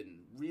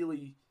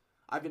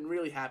I've been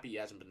really happy he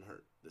hasn't been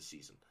hurt this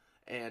season.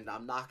 And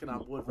I'm knocking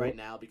on wood right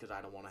now because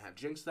I don't want to have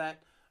jinx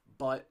that.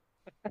 But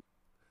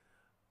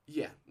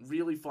yeah,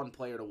 really fun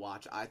player to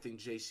watch. I think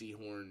J.C.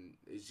 Horn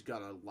is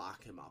gonna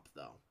lock him up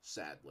though,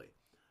 sadly.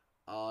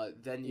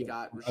 Then you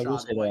got Rachaad I will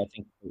say White. Though, I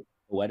think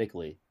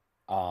poetically,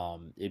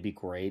 it'd be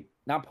great.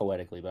 Not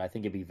poetically, but I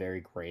think it'd be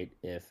very great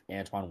if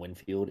Antoine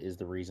Winfield is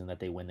the reason that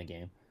they win the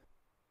game.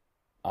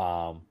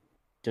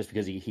 Just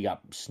because he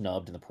got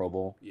snubbed in the Pro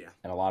Bowl. Yeah.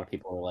 And a lot of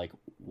people are like,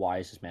 why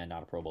is this man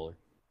not a Pro Bowler?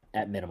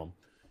 At minimum.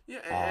 Yeah,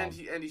 and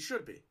he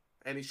should be.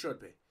 And he should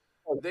be.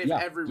 They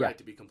have every right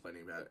to be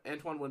complaining about it.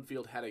 Antoine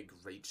Winfield had a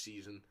great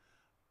season.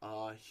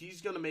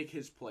 He's gonna make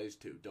his plays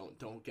too.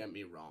 Don't get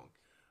me wrong.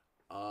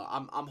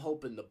 I'm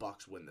hoping the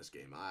Bucs win this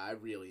game. I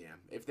really am.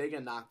 If they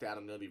get knocked out,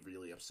 I'm gonna be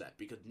really upset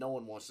because no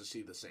one wants to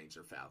see the Saints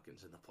or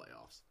Falcons in the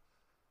playoffs.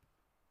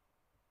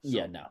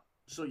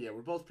 So yeah,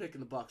 we're both picking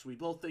the Bucs. We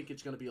both think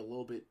it's gonna be a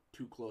little bit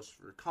too close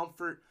for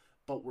comfort,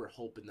 but we're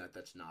hoping that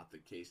that's not the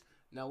case.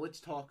 Now let's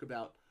talk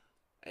about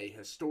a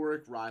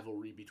historic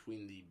rivalry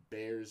between the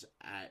Bears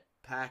and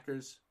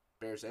Packers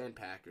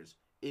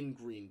in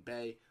Green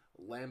Bay,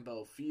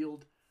 Lambeau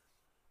Field.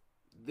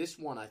 This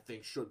one I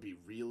think should be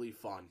really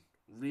fun.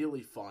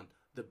 Really fun.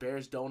 The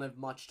Bears don't have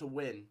much to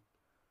win,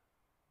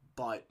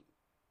 but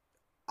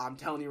I'm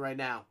telling you right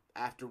now,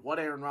 after what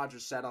Aaron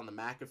Rodgers said on the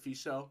McAfee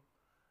show,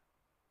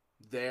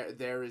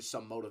 there is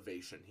some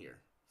motivation here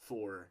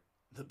for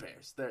the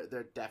Bears.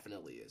 There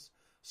definitely is.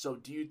 So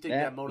do you think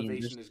that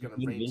motivation is going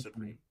to reign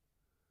supreme?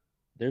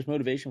 There's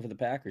motivation for the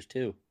Packers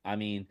too. I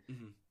mean,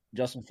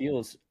 Justin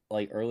Fields,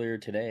 like earlier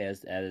today,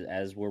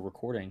 as we're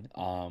recording,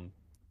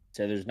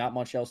 said there's not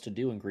much else to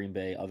do in Green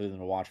Bay other than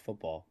to watch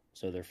football.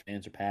 So their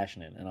fans are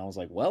passionate, and I was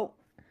like, well,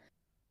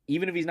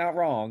 even if he's not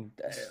wrong,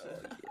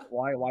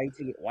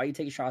 why you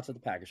taking shots at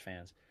the Packers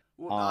fans?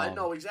 Well, I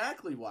know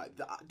exactly why.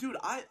 Dude,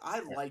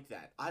 I like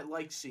that. I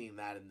like seeing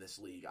that in this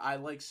league. I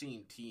like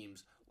seeing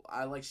teams.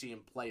 I like seeing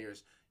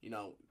players,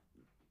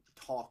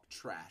 talk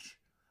trash.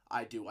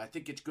 I do. I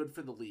think it's good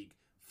for the league,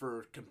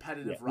 for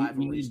competitive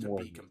rivalries to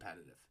be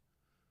competitive.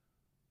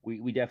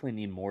 We definitely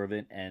need more of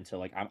it, and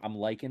so I'm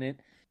liking it,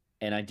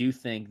 and I do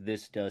think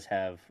this does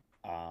have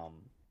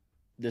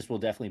this will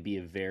definitely be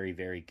a very,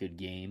 very good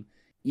game.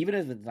 Even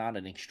if it's not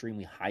an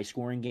extremely high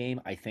scoring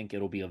game, I think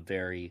it'll be a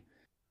very,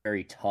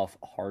 very tough,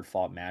 hard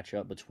fought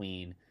matchup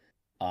between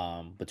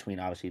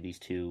obviously these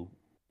two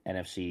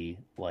NFC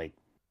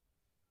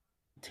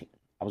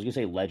I was gonna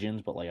say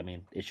legends, but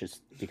it's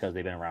just because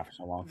they've been around for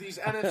so long. These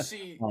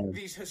NFC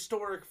these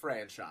historic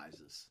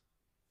franchises.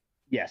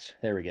 Yes,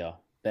 there we go.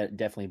 That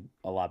definitely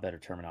a lot better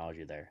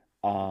terminology there.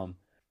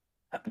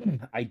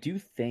 I do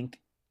think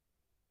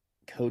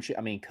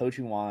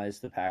coaching wise,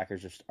 the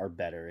Packers just are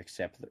better,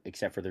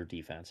 except for their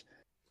defense.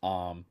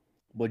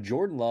 But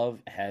Jordan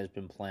Love has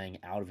been playing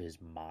out of his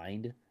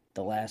mind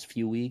the last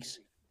few weeks,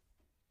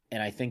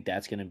 and I think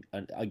that's going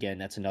to again,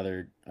 that's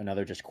another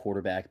just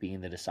quarterback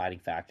being the deciding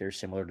factor,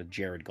 similar to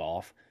Jared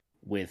Goff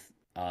with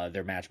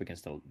their matchup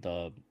against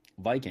the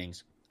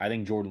Vikings. I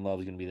think Jordan Love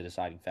is going to be the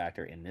deciding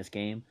factor in this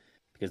game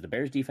because the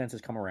Bears defense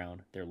has come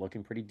around. They're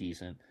looking pretty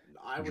decent.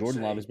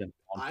 Jordan Love has been.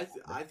 I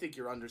think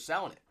you're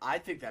underselling it. I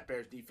think that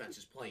Bears defense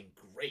is playing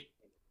great.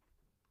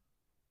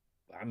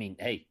 I mean,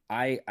 hey,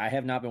 I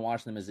have not been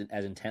watching them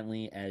as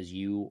intently as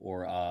you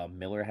or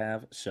Miller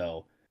have.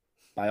 So,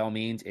 by all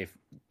means, if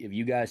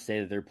you guys say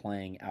that they're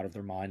playing out of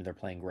their mind and they're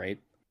playing great,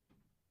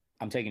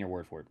 I'm taking your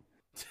word for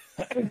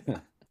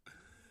it.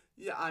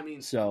 Yeah, I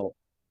mean, so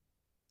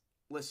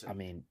listen. I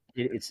mean,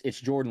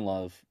 it's Jordan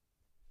Love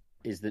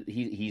he's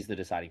the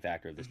deciding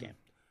factor of this game.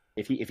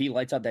 If he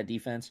lights up that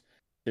defense,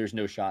 there's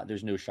no shot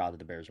that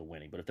the Bears are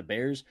winning. But if the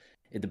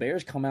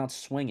Bears come out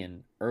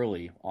swinging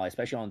early,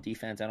 especially on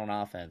defense and on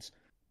offense,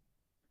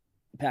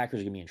 the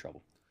Packers are gonna be in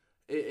trouble.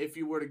 If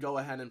you were to go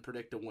ahead and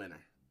predict a winner,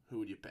 who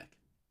would you pick?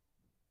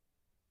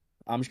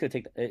 I'm just gonna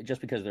take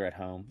just because they're at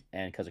home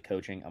and because of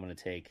coaching. I'm gonna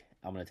take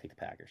the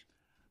Packers.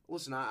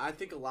 Listen, I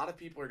think a lot of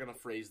people are gonna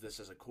phrase this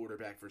as a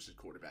quarterback versus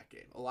quarterback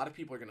game. A lot of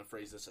people are gonna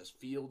phrase this as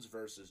Fields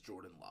versus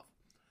Jordan Love,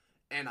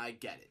 and I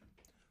get it.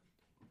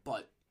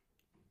 But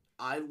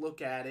I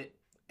look at it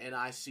and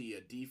I see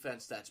a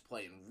defense that's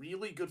playing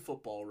really good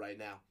football right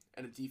now,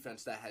 and a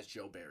defense that has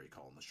Joe Barry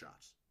calling the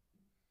shots.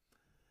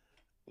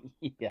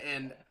 Yeah.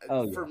 And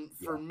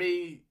for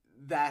me,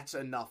 that's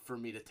enough for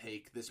me to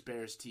take this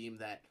Bears team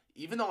that,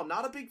 even though I'm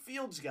not a big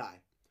Fields guy,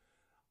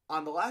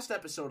 on the last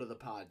episode of the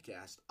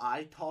podcast,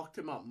 I talked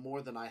him up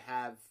more than I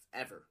have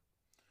ever.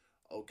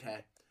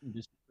 Okay?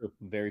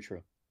 Very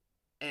true.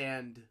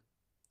 And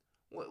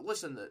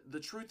listen, the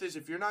truth is,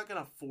 if you're not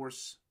going to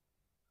force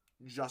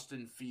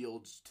Justin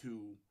Fields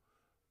to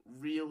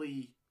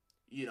really,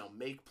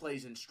 make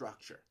plays in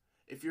structure,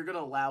 if you're going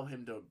to allow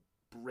him to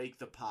break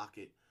the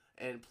pocket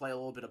and play a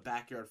little bit of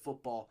backyard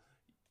football,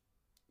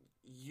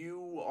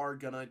 you are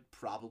going to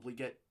probably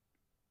get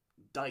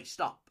diced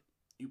up.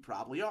 You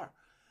probably are.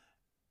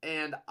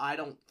 And I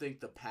don't think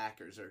the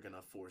Packers are going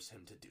to force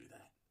him to do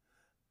that.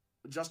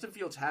 Justin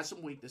Fields has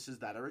some weaknesses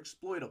that are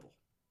exploitable.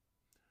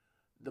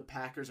 The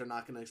Packers are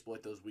not going to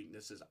exploit those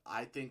weaknesses.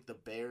 I think the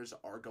Bears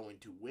are going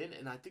to win,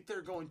 and I think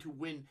they're going to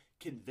win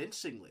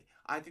convincingly.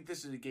 I think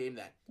this is a game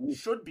that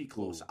should be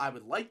close. I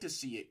would like to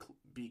see it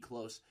be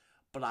close,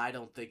 but I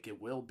don't think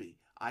it will be.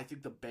 I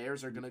think the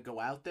Bears are going to go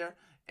out there,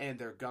 and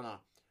they're going to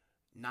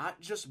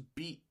not just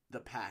beat the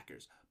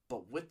Packers,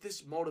 but with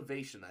this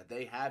motivation that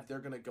they have, they're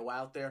going to go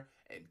out there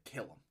and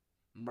kill them,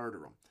 murder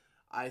them.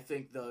 I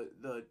think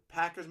the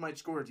Packers might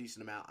score a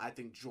decent amount. I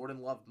think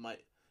Jordan Love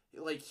might...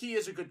 he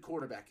is a good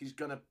quarterback. He's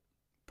going to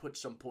put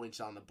some points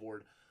on the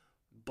board.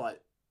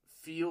 But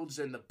Fields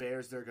and the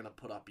Bears, they're going to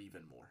put up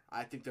even more.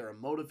 I think they're a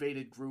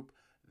motivated group.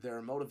 They're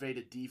a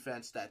motivated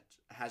defense that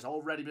has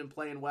already been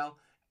playing well.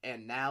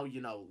 And now,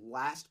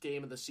 last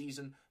game of the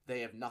season,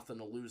 they have nothing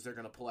to lose. They're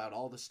going to pull out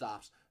all the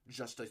stops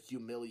just to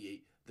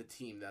humiliate the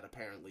team that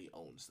apparently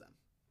owns them.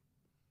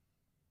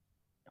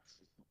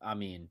 I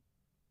mean,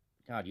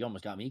 God, you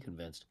almost got me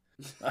convinced.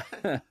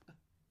 You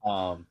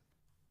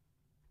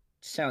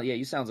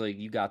sounds like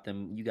you got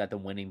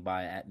them winning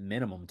by at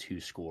minimum 2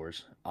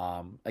 scores.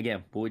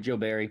 Again, but with Joe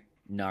Barry,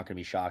 not gonna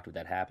be shocked if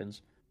that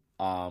happens.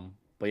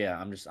 But yeah,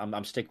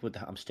 I'm sticking with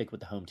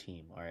the home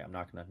team. All right, I'm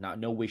not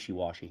no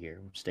wishy-washy here.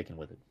 I'm sticking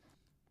with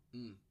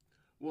it.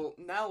 Well,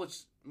 now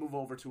let's move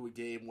over to a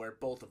game where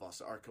both of us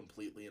are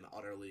completely and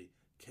utterly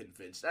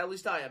convinced. At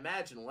least I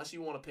imagine, unless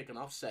you want to pick an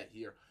upset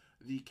here.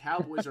 The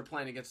Cowboys are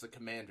playing against the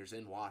Commanders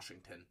in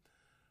Washington.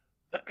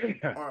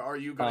 Are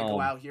you going to go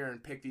out here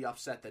and pick the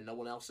upset that no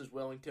one else is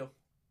willing to?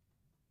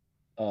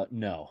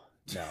 No,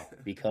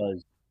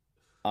 because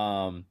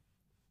the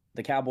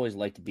Cowboys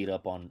like to beat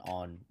up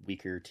on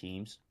weaker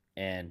teams,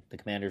 and the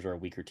Commanders are a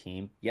weaker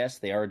team. Yes,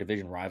 they are a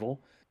division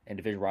rival, and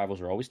division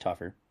rivals are always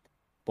tougher,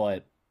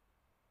 but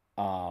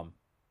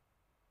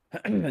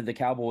the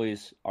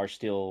Cowboys are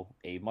still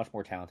a much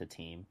more talented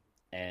team.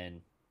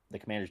 and the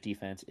Commanders'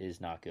 defense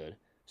is not good.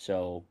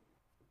 So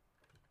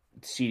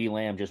CeeDee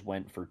Lamb just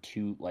went for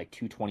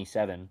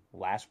 227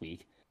 last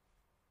week.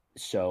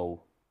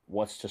 So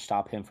what's to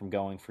stop him from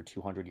going for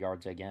 200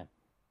 yards again?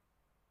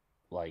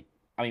 Well,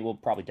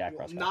 probably Dak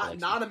Prescott.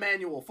 Not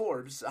Emmanuel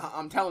Forbes.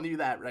 I'm telling you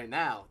that right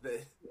now.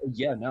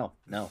 Yeah, no,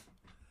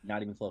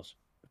 not even close.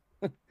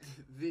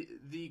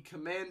 The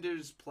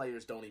Commanders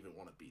players don't even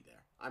want to be there.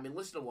 I mean,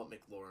 listen to what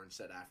McLaurin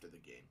said after the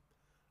game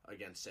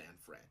against San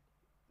Fran.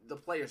 The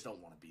players don't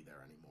want to be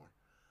there anymore.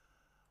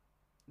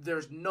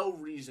 There's no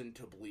reason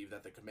to believe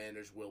that the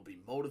Commanders will be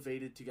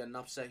motivated to get an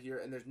upset here,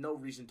 and there's no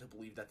reason to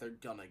believe that they're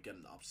going to get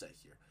an upset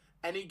here.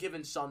 Any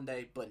given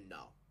Sunday, but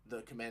no,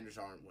 the Commanders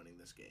aren't winning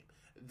this game.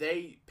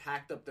 They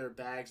packed up their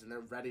bags, and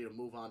they're ready to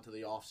move on to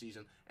the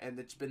offseason, and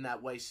it's been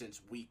that way since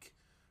week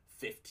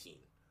 15.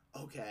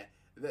 Okay?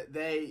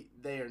 They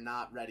are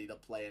not ready to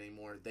play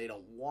anymore. They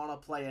don't want to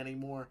play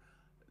anymore.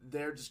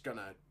 They're just going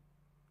to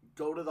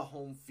go to the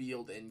home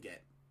field and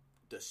get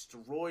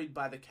destroyed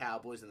by the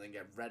Cowboys and then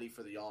get ready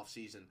for the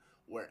offseason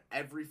where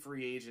every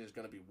free agent is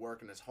going to be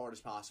working as hard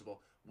as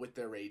possible with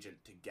their agent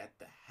to get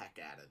the heck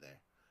out of there.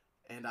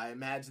 And I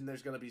imagine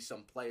there's going to be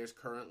some players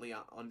currently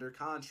under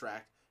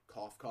contract,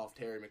 cough, cough,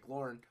 Terry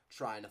McLaurin,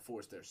 trying to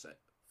force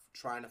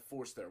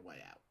their way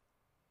out.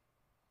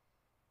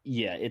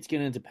 Yeah, it's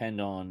going to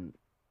depend on...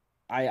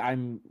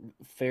 I'm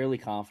fairly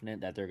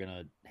confident that they're going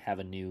to have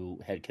a new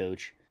head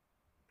coach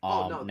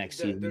next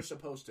season. They're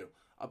supposed to.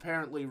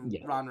 Apparently,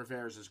 yeah. Ron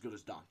Rivera is as good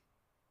as done.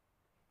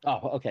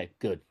 Oh, okay,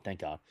 good. Thank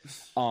God.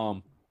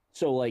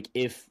 So,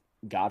 if,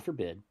 God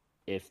forbid,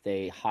 if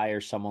they hire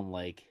someone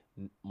like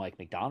Mike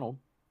Macdonald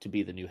to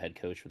be the new head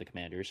coach for the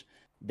Commanders,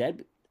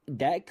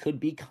 that could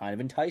be kind of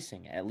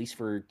enticing, at least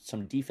for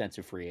some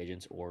defensive free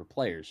agents or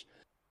players.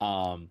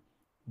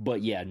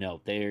 But yeah, no,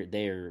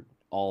 they're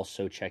all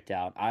so checked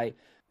out.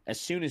 As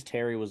soon as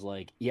Terry was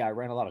like, yeah, I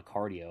ran a lot of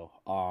cardio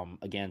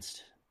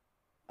against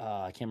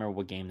I can't remember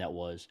what game that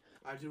was.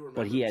 I do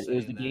remember. But it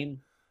was the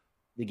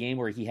game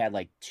where he had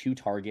 2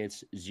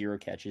 targets, 0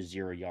 catches,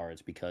 0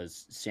 yards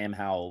because Sam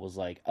Howell was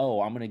like,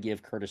 "Oh, I'm going to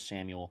give Curtis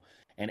Samuel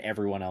and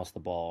everyone else the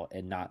ball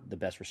and not the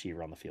best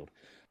receiver on the field."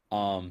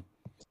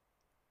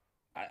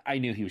 I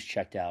knew he was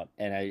checked out,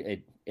 and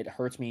it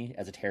hurts me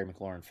as a Terry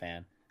McLaurin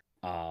fan.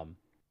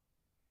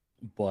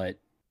 But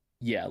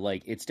yeah,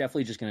 it's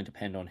definitely just going to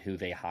depend on who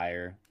they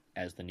hire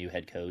as the new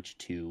head coach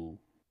to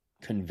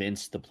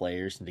convince the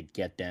players and to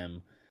get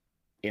them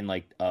in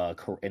a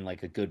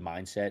good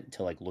mindset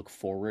to look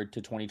forward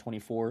to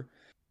 2024.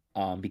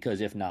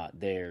 Because if not,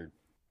 they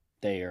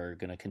are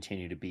going to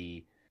continue to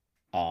be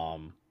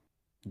the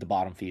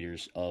bottom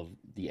feeders of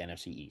the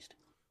NFC East.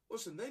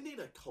 Listen, they need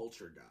a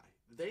culture guy.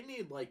 They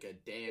need a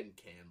Dan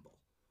Campbell.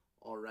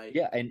 All right.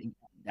 Yeah, and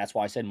that's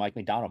why I said Mike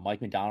Macdonald. Mike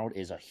Macdonald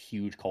is a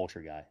huge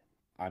culture guy.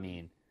 I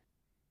mean,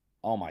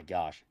 oh my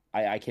gosh,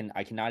 I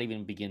cannot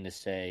even begin to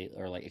say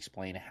or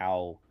explain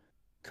how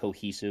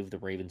cohesive the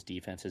Ravens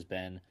defense has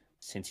been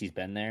since he's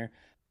been there.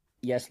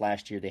 Yes,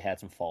 last year they had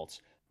some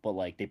faults, but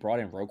they brought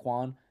in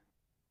Roquan.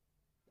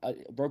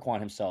 Roquan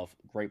himself,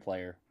 great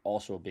player,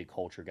 also a big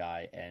culture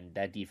guy, and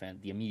that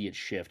defense, the immediate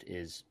shift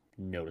is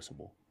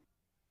noticeable.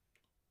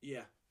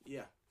 Yeah.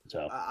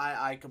 So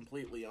I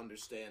completely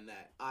understand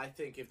that. I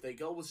think if they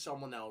go with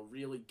someone that will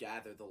really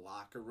gather the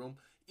locker room,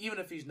 even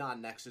if he's not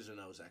an X's and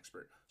O's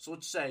expert. So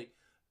let's say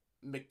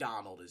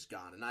McDonald is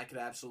gone, and I could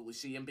absolutely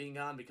see him being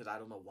gone because I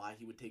don't know why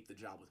he would take the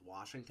job with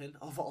Washington.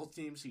 Of all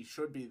teams, he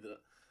should be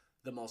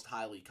the most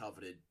highly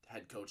coveted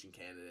head coaching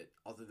candidate,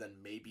 other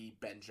than maybe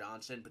Ben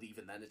Johnson, but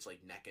even then it's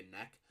neck and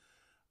neck.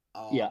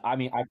 Yeah, I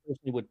mean, I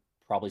personally would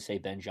probably say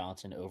Ben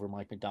Johnson over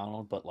Mike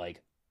Macdonald, but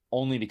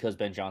only because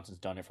Ben Johnson's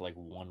done it for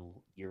 1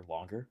 year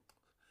longer.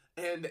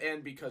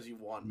 And because you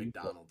want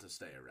McDonald to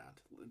stay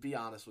around. Be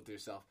honest with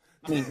yourself.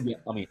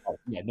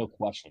 No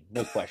question.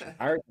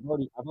 I've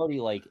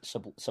already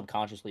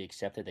subconsciously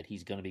accepted that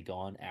he's going to be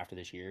gone after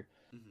this year.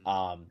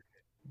 Mm-hmm.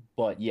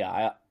 But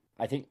yeah,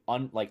 I think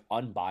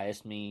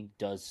unbiased me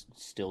does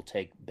still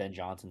take Ben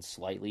Johnson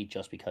slightly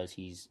just because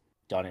he's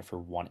done it for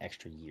 1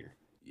 extra year.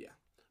 Yeah.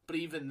 But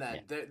even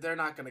then, they're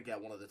not going to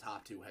get one of the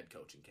top 2 head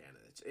coaching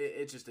candidates.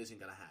 It just isn't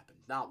going to happen.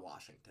 Not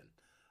Washington.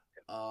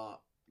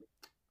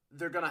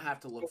 They're going to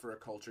have to look for a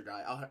culture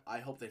guy. I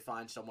hope they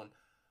find someone.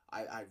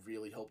 I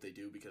really hope they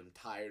do because I'm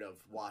tired of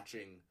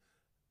watching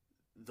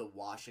the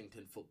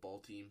Washington football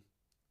team.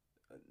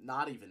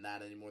 Not even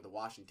that anymore. The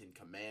Washington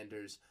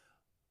Commanders.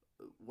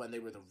 When they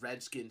were the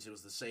Redskins, it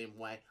was the same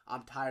way.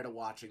 I'm tired of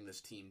watching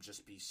this team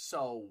just be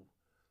so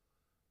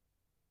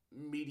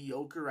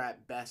mediocre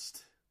at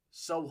best.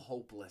 So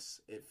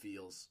hopeless, it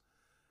feels.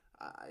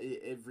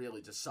 It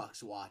really just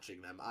sucks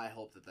watching them. I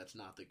hope that that's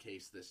not the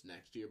case this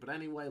next year. But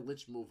anyway,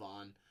 let's move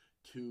on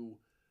to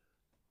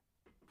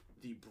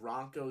the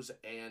Broncos.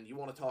 And you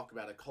want to talk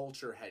about a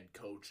culture head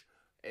coach,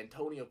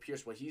 Antonio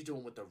Pierce, what he's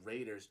doing with the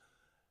Raiders.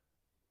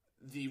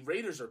 The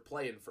Raiders are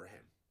playing for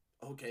him.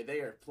 Okay, they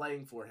are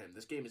playing for him.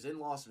 This game is in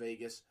Las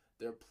Vegas.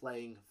 They're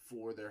playing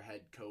for their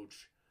head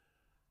coach.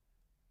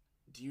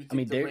 Do you I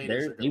mean, think the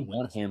Raiders are they going to win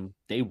want this one? him.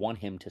 They want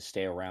him to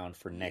stay around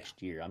for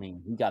next year. I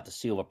mean, he got the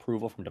seal of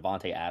approval from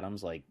Devontae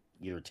Adams like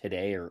either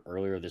today or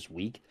earlier this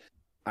week.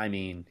 I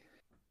mean,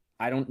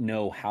 I don't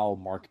know how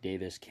Mark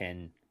Davis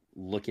can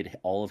look at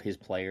all of his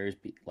players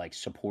like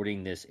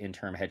supporting this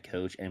interim head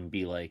coach and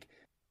be like,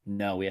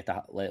 no, we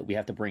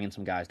have to bring in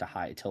some guys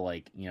to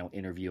like, you know,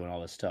 interview and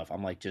all this stuff.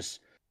 I'm like, just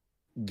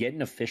get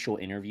an official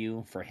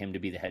interview for him to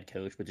be the head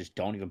coach, but just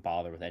don't even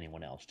bother with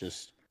anyone else.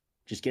 Just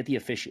get the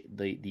official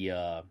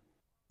the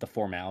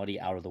formality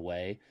out of the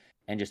way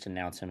and just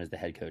announce him as the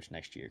head coach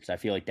next year, because I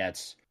feel like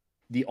that's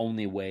the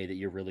only way that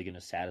you're really going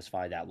to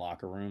satisfy that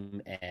locker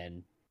room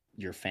and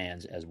your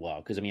fans as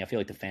well. Because I mean, I feel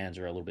like the fans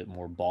are a little bit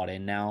more bought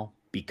in now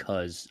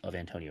because of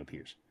Antonio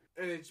Pierce.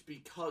 And it's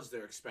because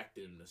they're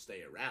expecting him to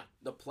stay around.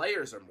 The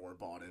players are more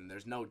bought in.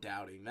 There's no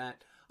doubting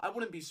that. I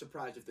wouldn't be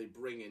surprised if they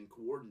bring in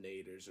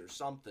coordinators or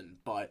something,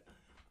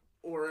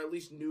 or at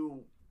least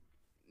new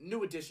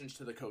additions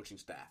to the coaching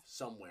staff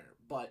somewhere.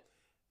 But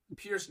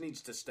Pierce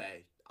needs to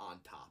stay on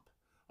top.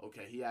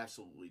 Okay, he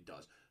absolutely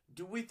does.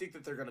 Do we think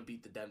that they're going to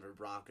beat the Denver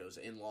Broncos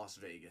in Las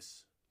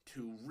Vegas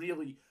to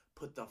really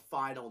put the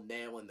final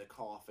nail in the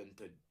coffin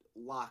to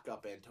lock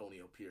up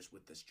Antonio Pierce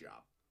with this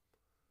job?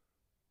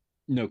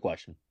 No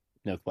question.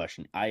 No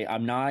question.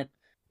 I'm not.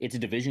 It's a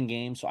division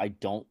game, so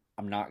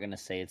I'm not going to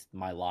say it's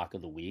my lock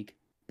of the week,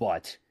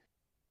 but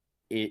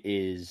it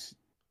is.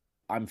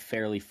 I'm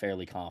fairly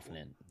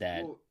confident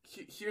that. Well,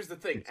 here's the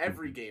thing: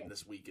 every game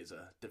this week is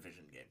a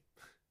division game.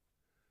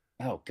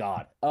 Oh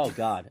God. All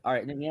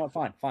right. You know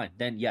what? Fine.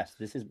 Then yes,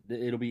 this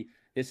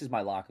is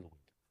my lock of the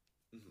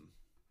week. Mm-hmm.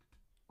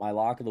 My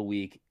lock of the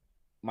week.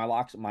 My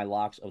locks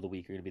of the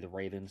week are going to be the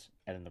Ravens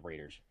and then the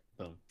Raiders.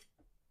 Boom.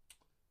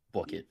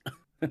 Book it.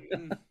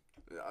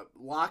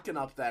 Locking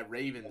up that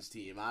Ravens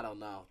team, I don't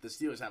know. The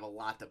Steelers have a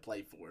lot to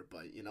play for,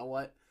 but you know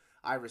what?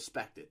 I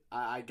respect it.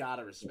 I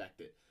gotta respect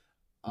it.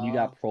 You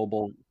got Pro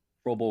Bowl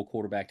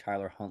quarterback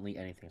Tyler Huntley.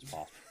 Anything's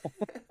possible.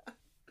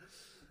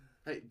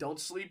 Hey,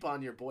 don't sleep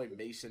on your boy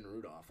Mason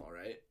Rudolph, all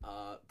right?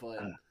 But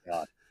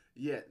God.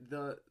 yeah,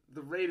 the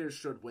Raiders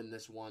should win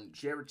this one.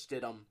 Jarrett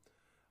Stidham.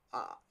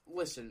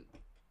 Listen,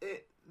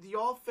 the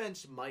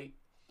offense might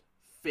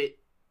fit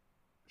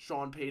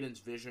Sean Payton's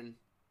vision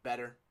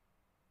better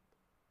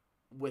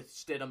with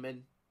Stidham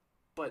in,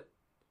 but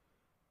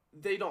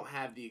they don't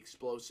have the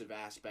explosive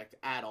aspect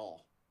at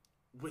all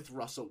with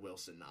Russell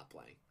Wilson not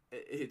playing.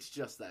 It's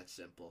just that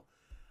simple.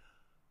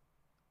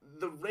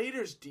 The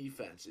Raiders'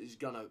 defense is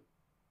going to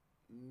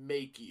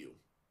make you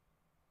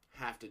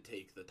have to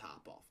take the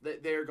top off.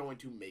 They're going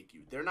to make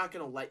you. They're not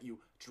going to let you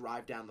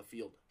drive down the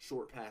field,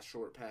 short pass,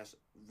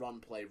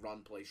 run play,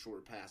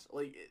 short pass.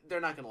 Like,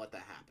 they're not going to let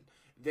that happen.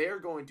 They're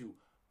going to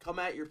come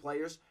at your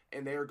players,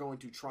 and they're going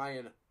to try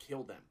and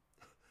kill them.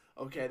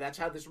 Okay, that's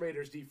how this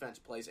Raiders defense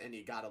plays, and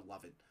you gotta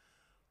love it.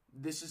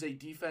 This is a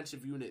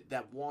defensive unit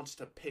that wants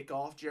to pick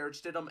off Jarrett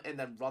Stidham and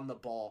then run the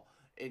ball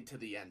into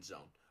the end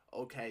zone.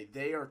 Okay,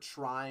 they are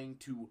trying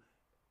to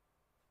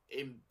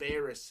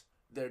embarrass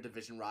their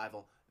division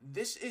rival.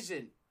 This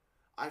isn't,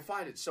 I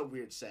find it so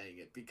weird saying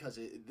it because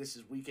this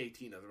is week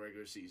 18 of the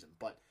regular season,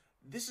 but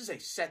this is a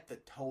set the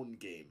tone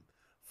game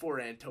for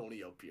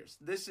Antonio Pierce.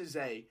 This is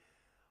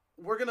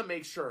we're going to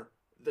make sure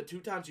the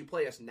 2 times you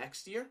play us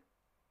next year,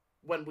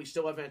 when we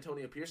still have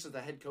Antonio Pierce as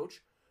the head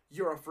coach,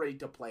 you're afraid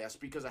to play us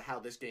because of how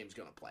this game's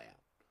going to play out.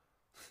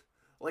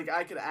 Like,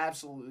 I could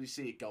absolutely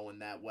see it going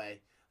that way.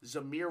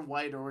 Zamir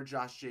White or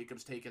Josh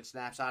Jacobs taking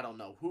snaps, I don't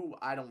know who.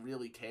 I don't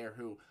really care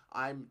who.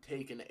 I'm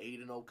taking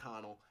Aiden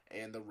O'Connell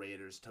and the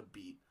Raiders to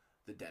beat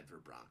the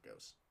Denver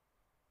Broncos.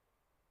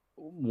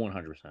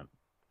 100%.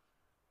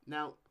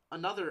 Now,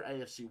 another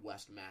AFC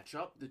West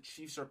matchup. The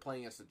Chiefs are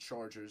playing against the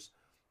Chargers.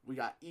 We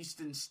got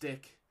Easton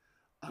Stick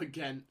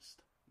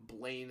against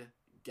Blaine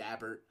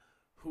Gabbert.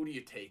 Who do you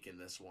take in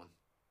this one?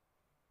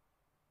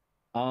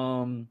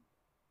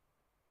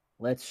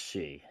 Let's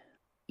see.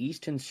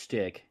 Easton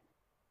Stick,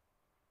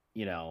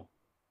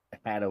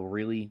 had a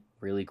really,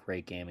 really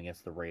great game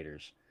against the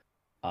Raiders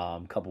a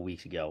couple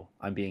weeks ago.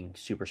 I'm being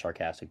super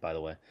sarcastic, by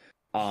the way.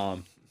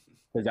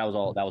 Because that was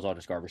all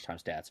just garbage time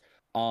stats.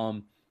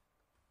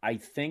 I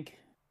think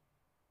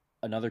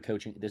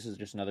this is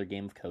just another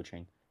game of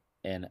coaching,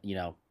 and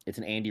it's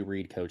an Andy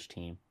Reid coach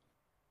team.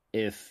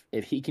 If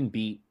he can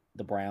beat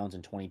the Browns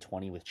in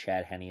 2020 with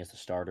Chad Henne as the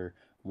starter,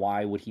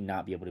 why would he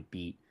not be able to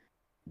beat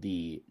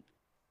the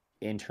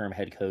interim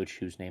head coach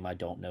whose name I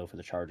don't know for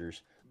the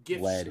Chargers?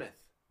 Giff Smith.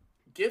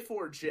 Giff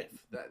or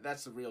Jiff?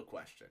 That's the real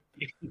question.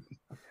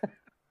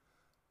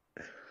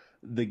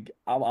 I'm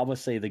going to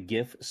say the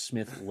Giff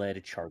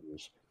Smith-led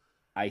Chargers.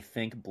 I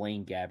think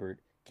Blaine Gabbert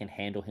can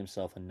handle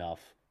himself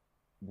enough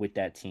with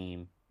that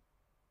team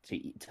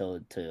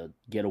to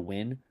get a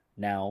win.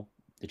 Now,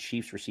 the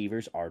Chiefs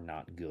receivers are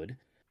not good.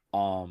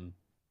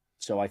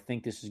 So I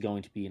think this is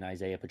going to be an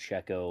Isaiah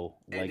Pacheco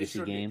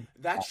legacy game.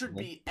 That should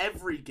be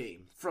every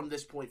game from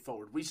this point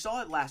forward. We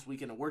saw it last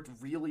week, and it worked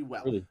really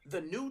well. Really? The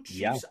new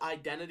Chiefs'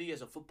 identity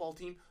as a football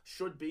team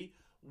should be,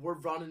 we're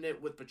running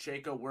it with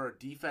Pacheco. We're a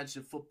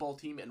defensive football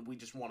team, and we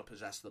just want to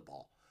possess the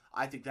ball.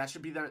 I think that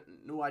should be their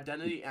new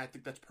identity, and I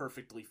think that's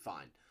perfectly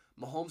fine.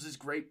 Mahomes is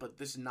great, but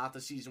this is not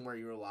the season where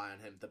you rely on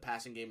him. The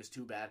passing game is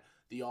too bad.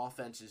 The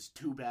offense is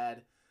too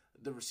bad.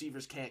 The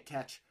receivers can't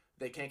catch.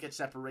 They can't get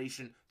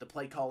separation. The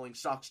play calling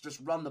sucks. Just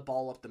run the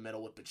ball up the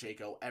middle with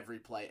Pacheco every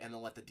play, and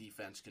then let the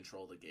defense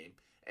control the game.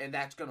 And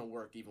that's going to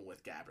work even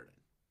with Gabbard.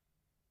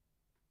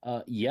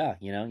 Yeah,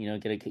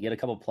 get a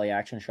couple play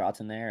action shots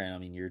in there, and I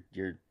mean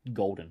you're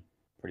golden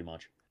pretty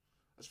much.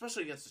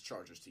 Especially against the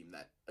Chargers team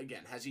that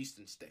again has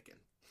Easton sticking.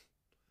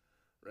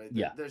 Right?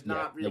 Yeah, there's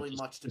not really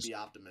much to be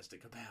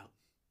optimistic about.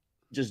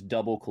 Just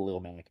double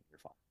Khalil Mack and you're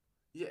fine.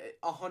 Yeah,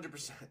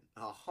 100%,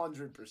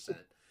 100%.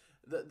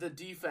 The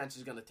defense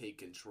is going to take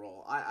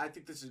control. I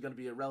think this is going to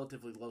be a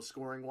relatively low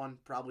scoring one,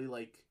 probably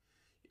like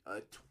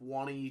a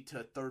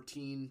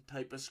 20-13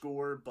 type of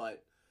score,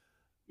 but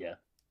yeah,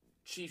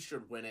 Chiefs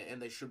should win it, and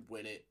they should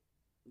win it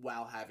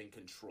while having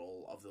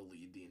control of the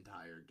lead the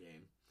entire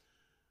game.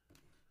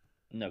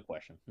 No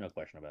question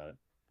about it.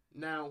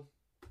 Now,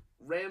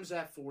 Rams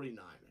at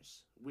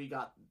 49ers. We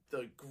got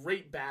the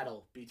great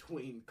battle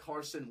between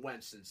Carson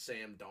Wentz and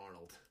Sam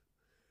Darnold.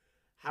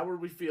 How are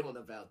we feeling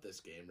about this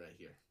game right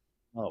here?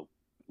 Oh,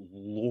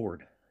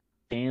 Lord.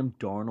 Sam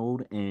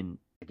Darnold and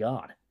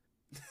God.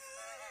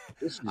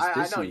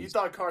 I know, you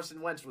thought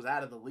Carson Wentz was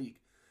out of the league.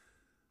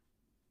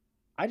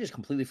 I just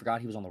completely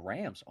forgot he was on the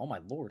Rams. Oh, my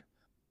Lord.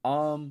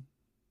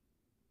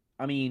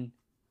 I mean,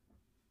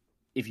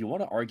 if you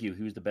want to argue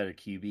who's the better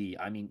QB,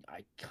 I mean,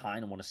 I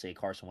kind of want to say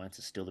Carson Wentz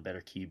is still the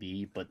better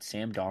QB, but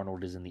Sam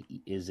Darnold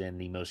is in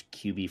the most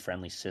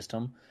QB-friendly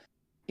system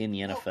in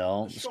the NFL.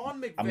 Well,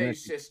 Sean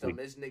McVay's system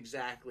isn't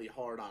exactly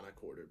hard on a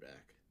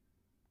quarterback.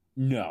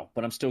 No,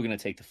 but I'm still going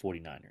to take the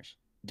 49ers.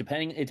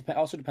 It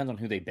also depends on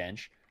who they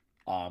bench,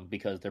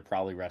 because they're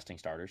probably resting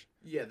starters.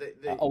 Yeah, they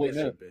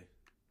should be.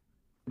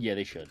 Yeah,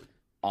 they should.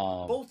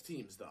 Both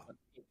teams, though.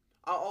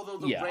 Although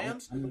the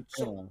Rams,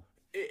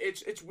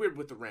 it's weird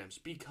with the Rams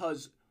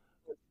because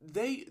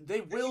they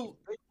will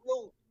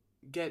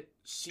get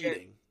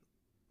seeding.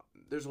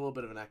 There's a little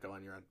bit of an echo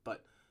on your end,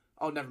 but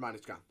never mind,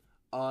 it's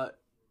gone.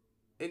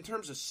 In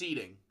terms of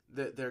seeding,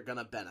 they're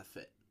gonna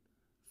benefit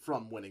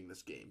from winning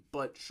this game,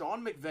 but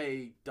Sean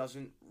McVay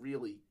doesn't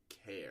really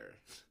care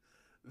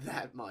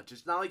that much.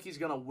 It's not like he's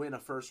gonna win a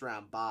first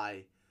round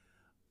bye,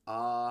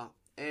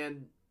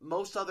 and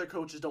most other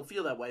coaches don't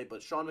feel that way,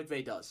 but Sean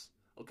McVay does.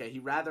 Okay,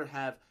 he'd rather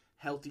have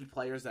healthy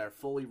players that are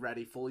fully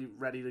ready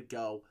to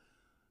go,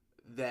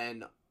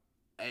 than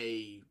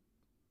a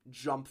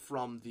jump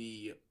from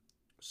the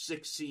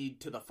 6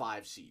 seed to the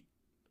 5 seed,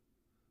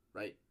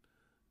 right?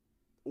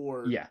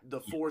 Or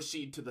the 4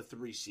 seed to the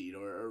 3 seed,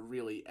 or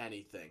really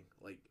anything.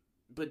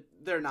 But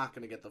they're not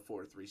going to get the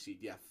 4 or 3 seed.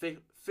 Yeah,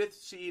 5th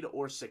seed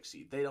or 6th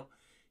seed.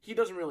 He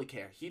doesn't really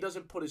care. He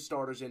doesn't put his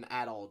starters in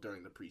at all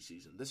during the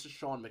preseason. This is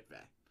Sean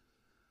McVay.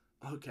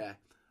 Okay.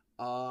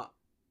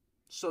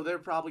 So they're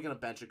probably going to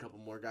bench a couple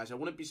more guys. I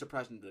wouldn't be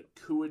surprised if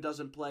Nakua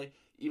doesn't play,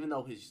 even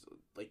though he's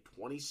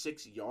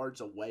 26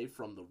 yards away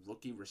from the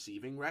rookie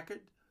receiving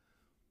record.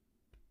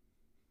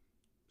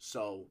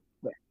 So,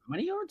 wait, how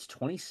many yards?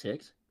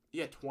 26?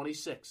 Yeah,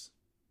 26.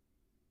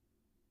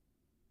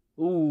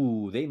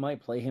 Ooh, they might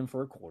play him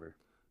for a quarter.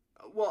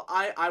 Well,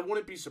 I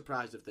wouldn't be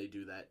surprised if they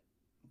do that.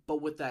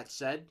 But with that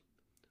said,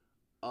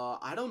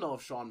 I don't know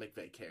if Sean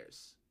McVay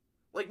cares.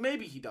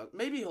 Maybe he does.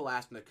 Maybe he'll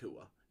ask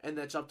Nakua. And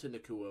that's up to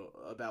Nakua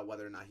about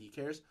whether or not he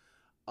cares.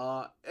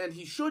 And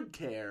he should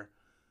care.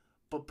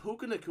 But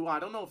Puka Nakua, I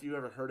don't know if you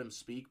ever heard him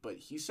speak, but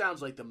he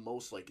sounds like the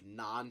most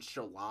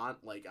nonchalant,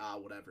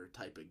 whatever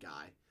type of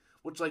guy.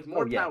 Which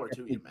more power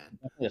to you, man.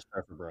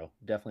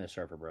 Definitely a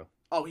surfer, bro.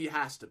 Oh, he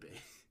has to be.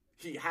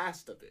 He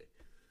has to be.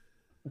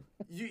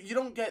 You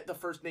don't get the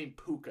first name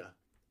Puka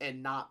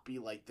and not be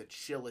the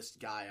chillest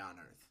guy on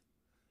earth.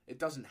 It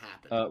doesn't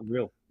happen.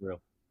 Real.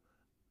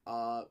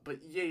 But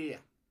yeah.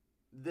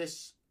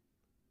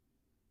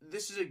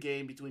 This is a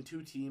game between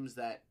two teams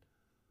that,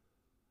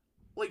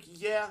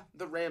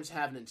 the Rams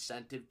have an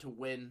incentive to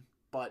win,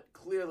 but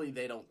clearly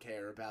they don't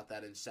care about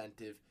that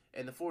incentive,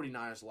 and the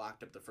 49ers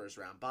locked up the first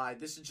round bye.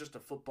 This is just a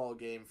football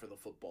game for the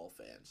football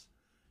fans,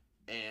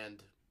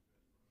 and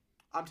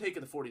I'm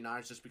taking the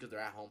 49ers just because they're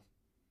at home.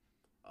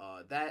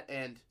 That,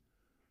 and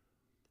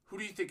who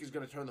do you think is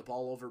going to turn the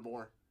ball over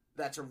more?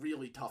 That's a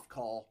really tough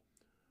call.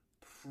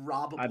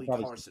 Probably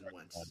Carson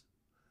Wentz.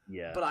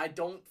 Yeah. But I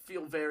don't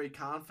feel very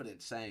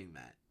confident saying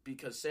that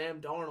because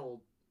Sam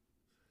Darnold,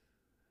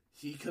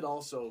 he could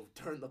also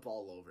turn the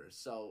ball over.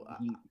 So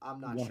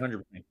I'm not 100%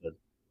 sure. Good.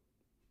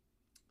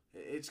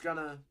 It's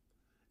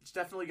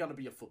definitely gonna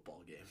be a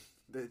football game.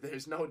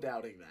 There's no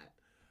doubting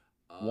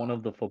that. One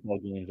of the football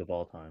games of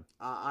all time.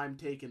 I'm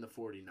taking the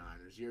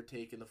 49ers. You're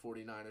taking the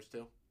 49ers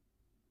too?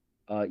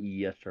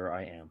 Yes, sir,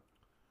 I am.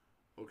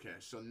 Okay,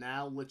 so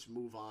now let's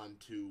move on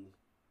to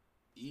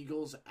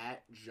Eagles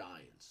at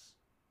Giants.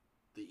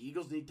 The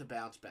Eagles need to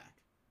bounce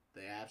back.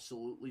 They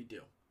absolutely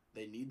do.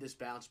 They need this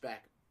bounce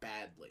back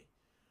badly.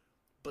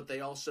 But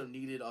they also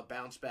needed a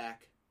bounce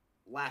back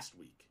last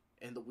week,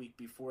 and the week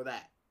before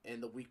that,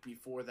 and the week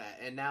before that.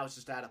 And now it's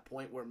just at a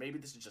point where maybe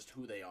this is just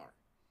who they are.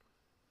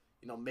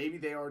 Maybe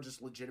they are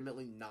just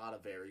legitimately not a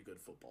very good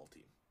football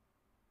team.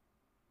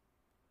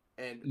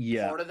 And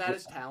part of that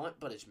is talent,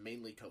 but it's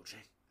mainly coaching.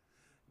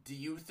 Do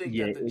you think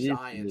that the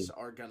Giants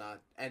are going to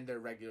end their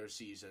regular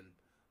season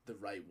the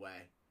right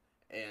way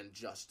and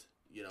just,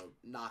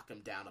 knock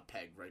them down a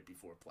peg right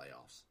before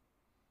playoffs?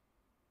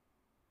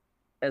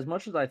 As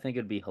much as I think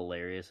it'd be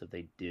hilarious if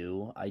they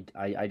do,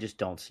 I just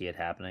don't see it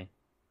happening.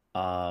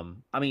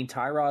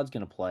 Tyrod's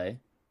going to play,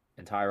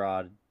 and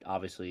Tyrod,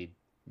 obviously,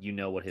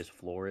 what his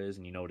floor is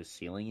and what his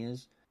ceiling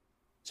is.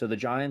 So the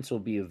Giants will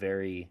be a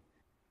very,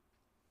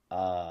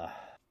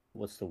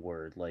 what's the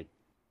word? Like,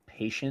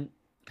 patient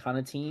kind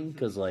of team,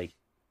 because, week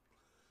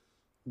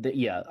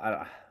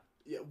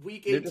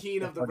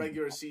 18 of the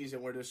regular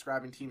season, we're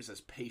describing teams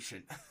as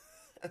patient.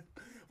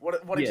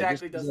 What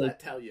exactly does that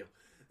tell you?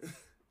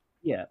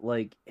 Yeah,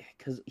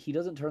 because he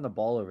doesn't turn the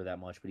ball over that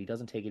much, but he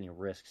doesn't take any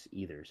risks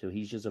either. So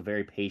he's just a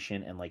very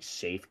patient and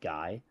safe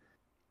guy.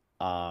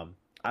 I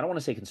don't want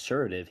to say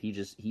conservative.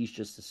 He's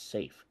just as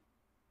safe.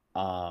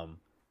 But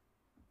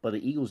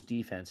the Eagles'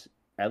 defense,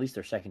 at least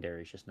their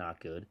secondary, is just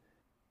not good,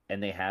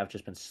 and they have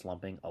just been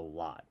slumping a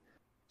lot.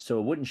 So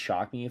it wouldn't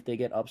shock me if they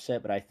get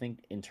upset, but I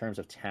think in terms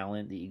of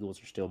talent, the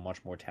Eagles are still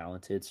much more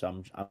talented. So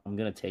I'm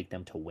going to take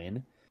them to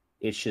win.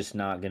 It's just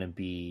not going to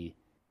be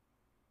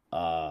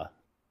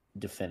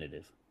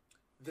definitive.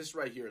 This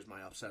right here is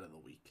my upset of the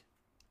week.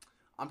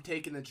 I'm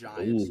taking the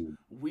Giants. Ooh.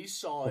 We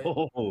saw it.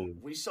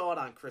 We saw it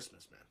on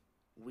Christmas, man.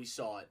 We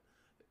saw it.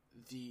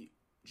 The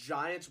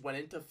Giants went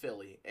into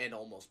Philly and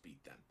almost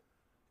beat them.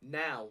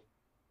 Now,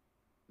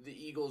 the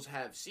Eagles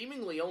have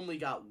seemingly only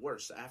got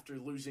worse after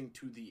losing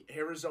to the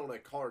Arizona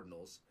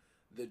Cardinals.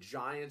 The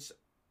Giants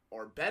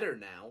are better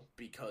now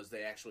because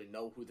they actually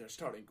know who their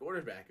starting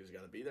quarterback is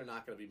going to be. They're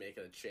not going to be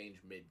making a change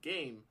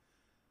mid-game.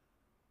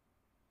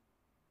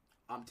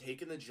 I'm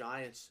taking the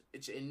Giants.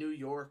 It's in New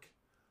York.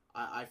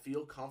 I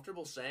feel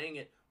comfortable saying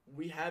it.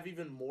 We have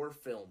even more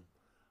film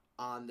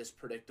on this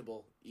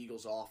predictable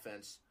Eagles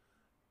offense.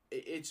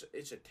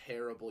 It's a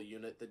terrible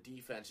unit. The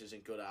defense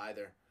isn't good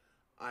either.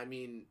 I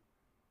mean,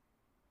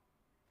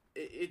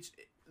 it's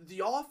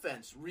the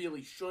offense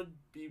really should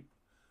be.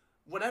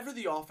 Whenever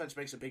the offense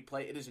makes a big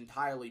play, it is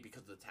entirely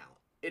because of the talent.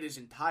 It is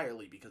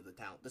entirely because of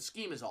the talent. The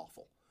scheme is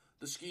awful.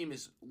 The scheme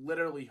is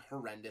literally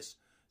horrendous.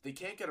 They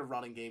can't get a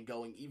running game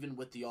going, even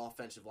with the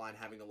offensive line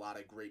having a lot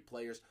of great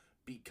players,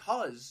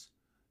 because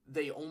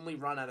they only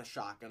run out of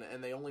shotgun,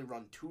 and they only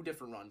run two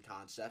different run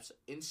concepts,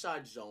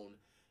 inside zone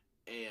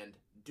and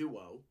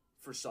duo,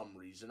 for some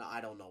reason.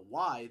 I don't know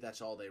why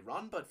that's all they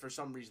run, but for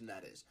some reason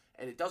that is.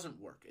 And it doesn't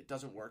work. It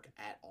doesn't work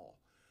at all.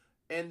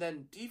 And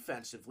then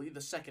defensively,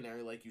 the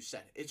secondary, like you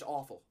said, it's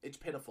awful. It's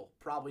pitiful.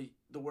 Probably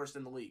the worst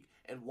in the league.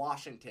 And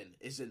Washington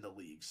is in the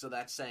league, so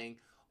that's saying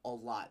a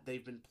lot.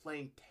 They've been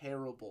playing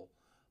terrible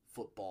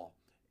football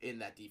in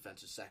that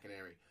defensive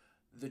secondary.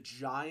 The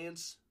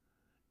Giants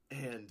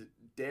and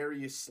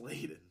Darius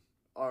Slayton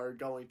are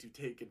going to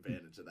take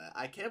advantage of that.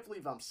 I can't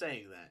believe I'm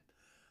saying that,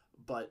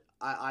 but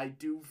I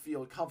do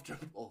feel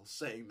comfortable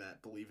saying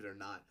that, believe it or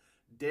not.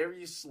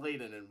 Darius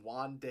Slayton and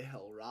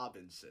Wan'Dale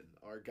Robinson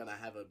are going to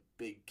have a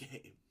big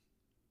game.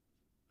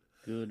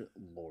 Good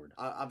Lord.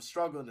 I'm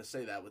struggling to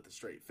say that with a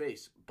straight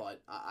face,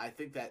 but I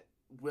think that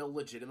will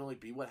legitimately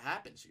be what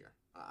happens here.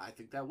 I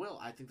think that will.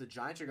 I think the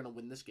Giants are going to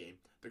win this game.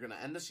 They're going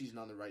to end the season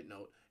on the right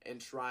note and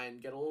try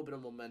and get a little bit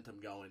of momentum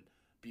going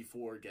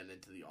before getting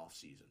into the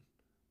offseason.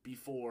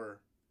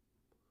 Before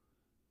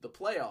the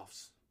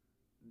playoffs,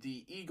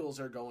 the Eagles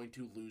are going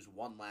to lose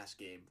one last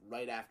game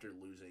right after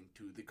losing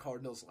to the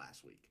Cardinals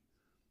last week.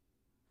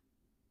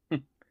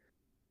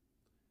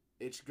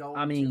 It's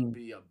going to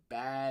be a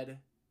bad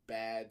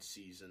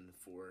season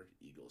for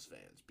Eagles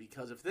fans.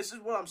 Because if this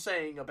is what I'm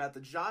saying about the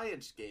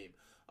Giants game,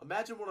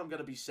 imagine what I'm going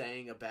to be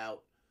saying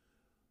about,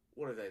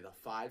 what are they, the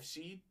 5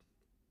 seed?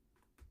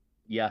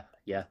 Yeah.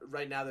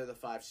 Right now they're the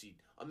 5 seed.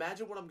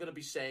 Imagine what I'm going to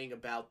be saying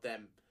about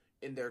them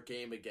in their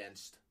game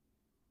against,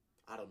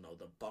 I don't know,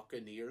 the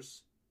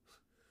Buccaneers.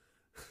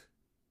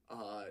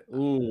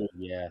 Ooh,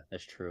 yeah,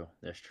 that's true.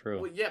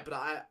 Well, yeah,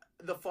 but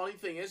the funny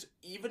thing is,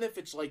 even if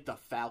it's like the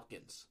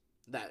Falcons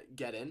that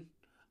get in,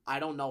 I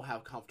don't know how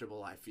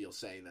comfortable I feel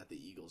saying that the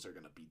Eagles are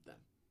going to beat them.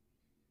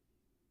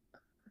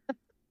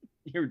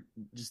 You're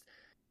just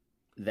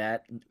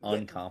that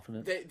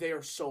unconfident. They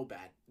are so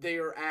bad. They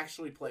are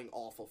actually playing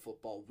awful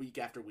football week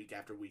after week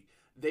after week.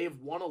 They have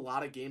won a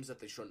lot of games that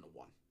they shouldn't have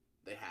won.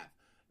 They have.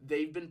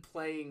 They've been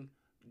playing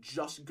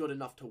just good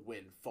enough to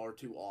win far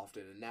too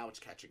often, and now it's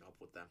catching up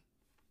with them.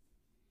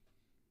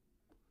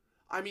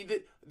 I mean,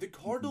 the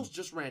Cardinals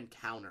just ran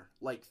counter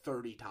like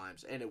 30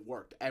 times, and it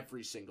worked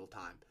every single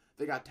time.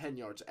 They got 10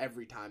 yards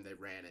every time they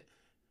ran it,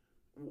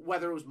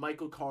 whether it was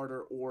Michael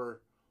Carter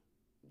or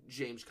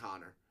James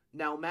Conner.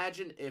 Now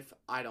imagine if,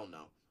 I don't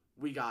know,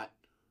 we got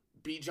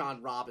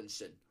Bijan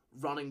Robinson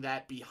running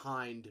that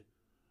behind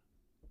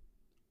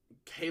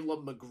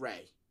Caleb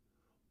McRae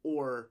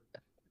or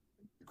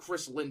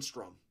Chris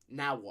Lindstrom.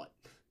 Now what?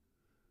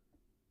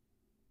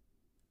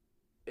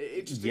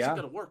 It just isn't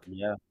going to work.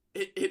 Yeah.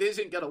 It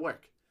isn't going to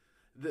work.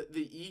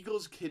 The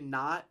Eagles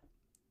cannot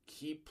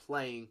keep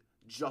playing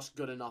just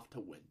good enough to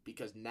win,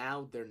 because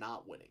now they're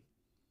not winning.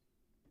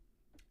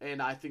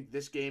 And I think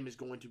this game is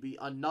going to be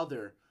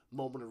another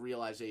moment of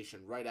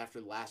realization right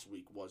after last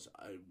week was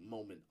a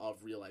moment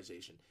of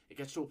realization. It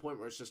gets to a point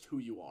where it's just who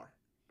you are.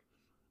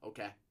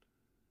 Okay?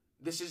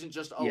 This isn't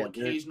just,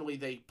 occasionally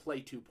they play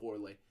too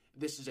poorly.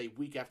 This is a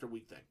week after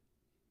week thing.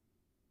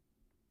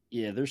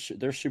 Yeah,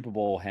 their Super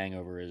Bowl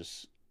hangover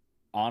is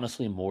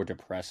honestly more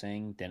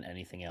depressing than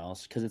anything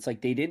else, because it's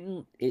like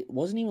it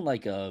wasn't even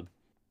like an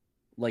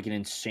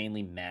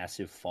insanely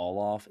massive fall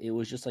off. It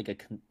was just like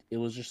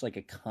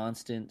a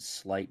constant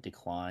slight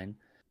decline,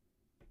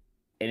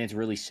 and it's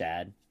really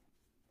sad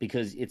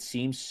because it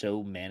seems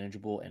so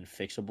manageable and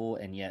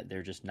fixable, and yet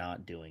they're just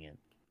not doing it.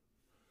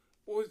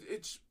 Well,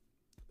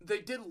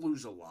 they did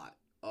lose a lot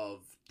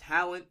of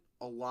talent,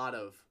 a lot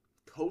of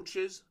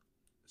coaches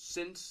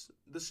since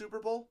the Super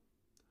Bowl,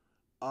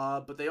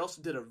 but they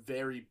also did a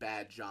very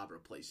bad job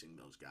replacing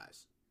those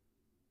guys.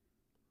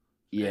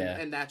 Yeah,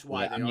 and that's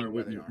why they are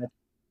where they are.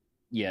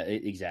 Yeah,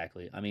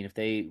 exactly. I mean, if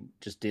they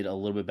just did a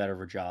little bit better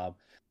of a job,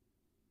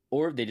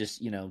 or if they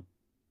just,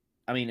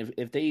 I mean,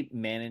 if they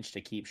managed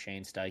to keep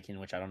Shane Steichen,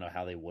 which I don't know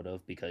how they would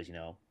have, because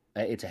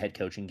it's a head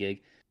coaching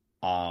gig.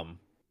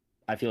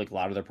 I feel like a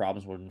lot of their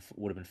problems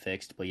would have been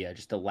fixed, but yeah,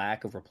 just the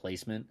lack of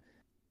replacement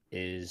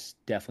is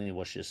definitely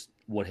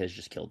what has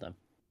just killed them.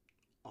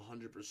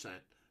 100%.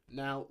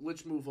 Now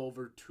let's move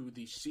over to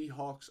the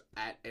Seahawks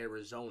at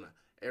Arizona.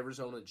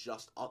 Arizona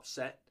just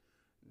upset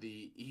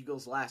the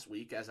Eagles last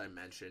week, as I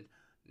mentioned.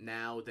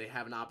 Now they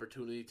have an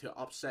opportunity to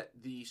upset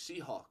the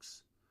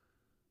Seahawks.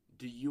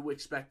 Do you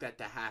expect that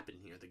to happen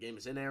here? The game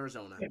is in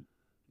Arizona. Yeah.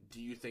 Do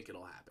you think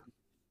it'll happen?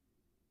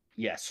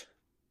 Yes.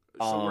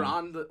 So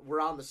we're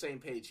on the same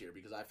page here,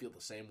 because I feel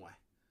the same way.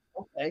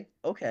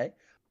 Okay.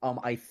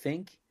 I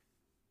think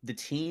the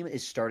team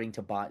is starting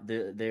to buy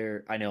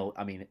their. I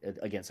mean,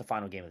 again, it's the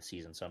final game of the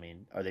season, so I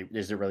mean,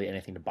 is there really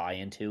anything to buy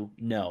into?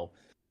 No,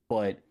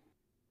 but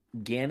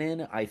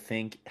Gannon, I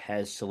think,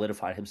 has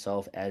solidified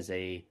himself as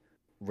a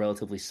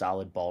relatively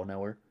solid ball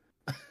knower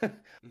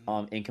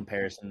in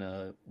comparison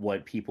to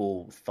what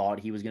people thought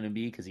he was going to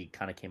be, because he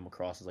kind of came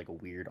across as like a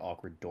weird,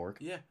 awkward dork.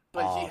 Yeah,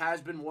 but he has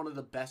been one of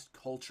the best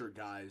culture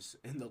guys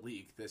in the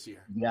league this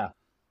year. Yeah,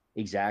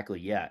 exactly.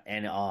 Yeah,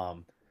 and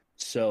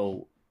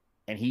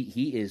and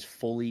he is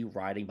fully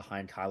riding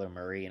behind Kyler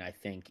Murray, and I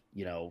think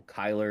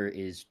Kyler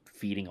is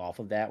feeding off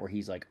of that, where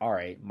he's like, all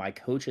right, my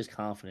coach has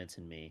confidence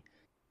in me.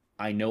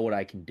 I know what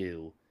I can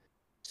do,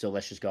 so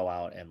let's just go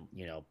out and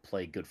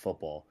play good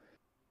football.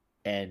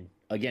 And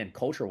again,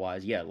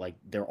 culture-wise, yeah, like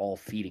they're all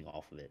feeding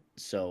off of it.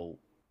 So,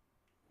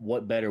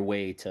 what better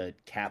way to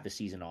cap the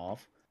season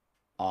off,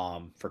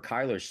 for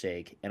Kyler's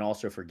sake and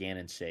also for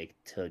Gannon's sake,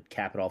 to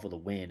cap it off with a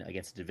win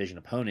against a division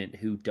opponent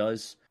who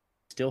does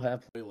still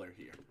have spoiler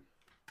here.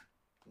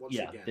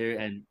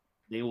 And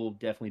they will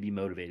definitely be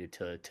motivated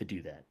to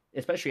do that,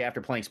 especially after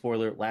playing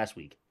spoiler last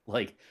week.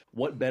 Like,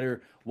 what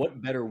better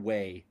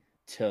way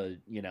to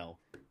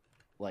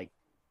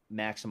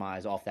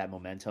maximize off that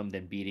momentum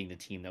than beating the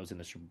team that was in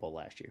the Super Bowl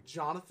last year?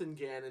 Jonathan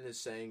Gannon is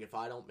saying, if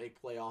I don't make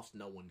playoffs,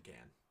 no one can.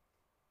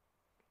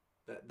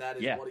 That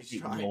is what he's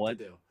trying to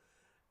do.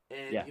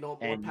 And more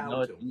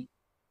power to him.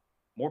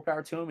 More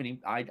power to him, and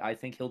I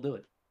think he'll do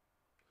it.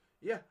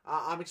 Yeah,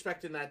 I'm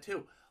expecting that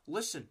too.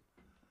 Listen,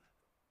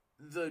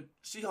 the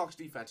Seahawks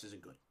defense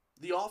isn't good.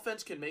 The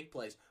offense can make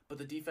plays, but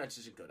the defense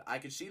isn't good. I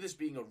could see this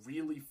being a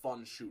really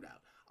fun shootout.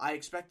 I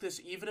expect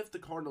this, even if the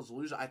Cardinals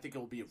lose, I think it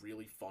will be a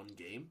really fun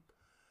game.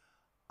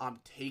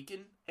 I'm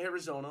taking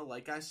Arizona,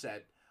 like I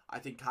said. I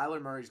think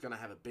Kyler Murray's going to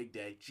have a big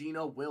day.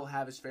 Geno will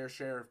have his fair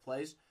share of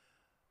plays,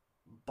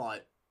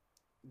 but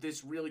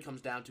this really comes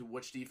down to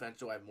which defense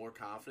do I have more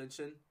confidence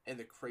in, and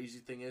the crazy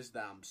thing is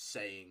that I'm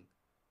saying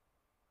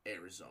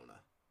Arizona.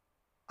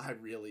 I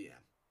really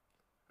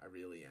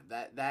am.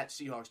 That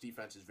Seahawks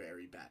defense is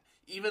very bad.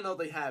 Even though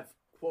they have,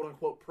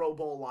 quote-unquote, Pro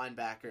Bowl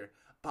linebacker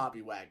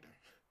Bobby Wagner.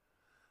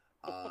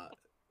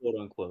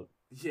 Quote-unquote.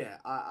 Yeah.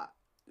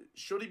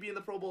 Should he be in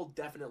the Pro Bowl?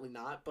 Definitely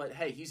not. But,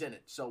 hey, he's in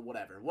it, so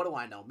whatever. What do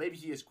I know? Maybe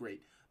he is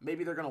great.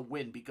 Maybe they're going to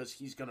win because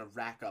he's going to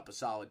rack up a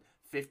solid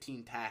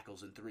 15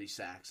 tackles and 3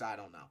 sacks. I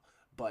don't know.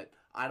 But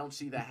I don't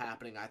see that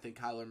happening. I think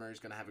Kyler Murray's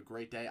going to have a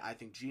great day. I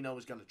think Geno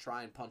is going to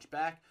try and punch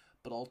back.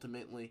 But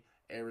ultimately,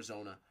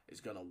 Arizona is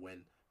going to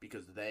win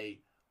because they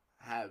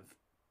have,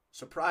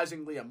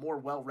 surprisingly, a more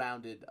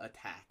well-rounded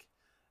attack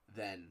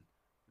than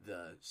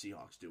the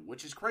Seahawks do,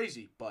 which is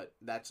crazy, but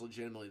that's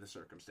legitimately the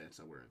circumstance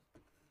that we're in.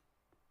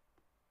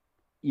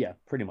 Yeah,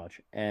 pretty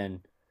much. And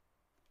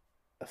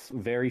a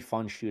very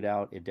fun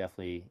shootout. It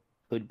definitely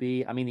could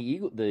be. I mean,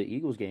 the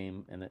Eagles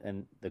game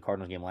and the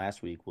Cardinals game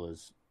last week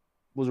was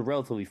a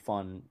relatively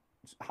fun,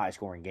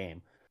 high-scoring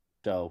game.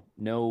 So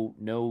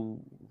no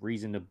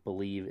reason to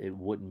believe it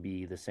wouldn't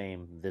be the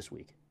same this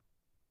week.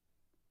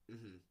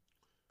 Mm-hmm.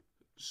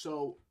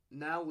 So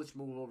now let's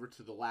move over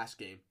to the last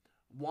game.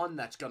 One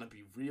that's going to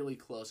be really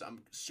close.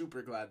 I'm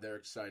super glad they're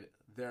excited.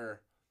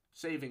 They're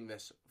saving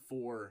this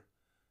for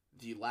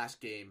the last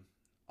game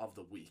of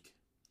the week.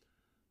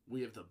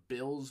 We have the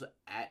Bills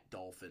at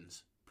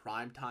Dolphins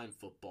primetime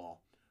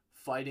football,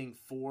 fighting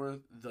for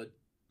the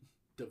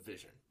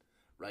division,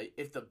 right?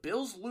 If the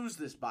Bills lose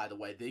this, by the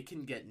way, they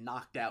can get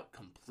knocked out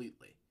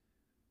completely.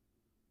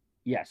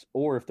 Yes,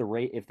 or if the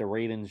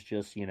Ravens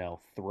just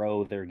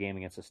throw their game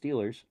against the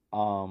Steelers,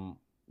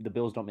 the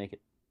Bills don't make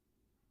it.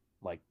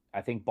 Like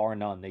I think bar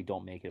none, they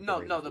don't make it.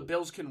 No, the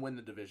Bills can win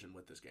the division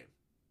with this game.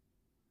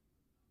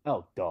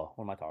 Oh, duh!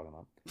 What am I talking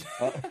about?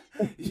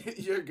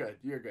 You're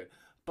good.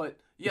 But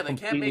yeah, they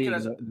can't make it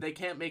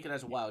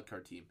as a wild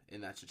card team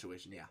in that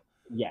situation.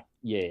 Yeah.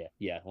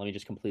 Yeah. Let me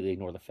just completely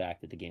ignore the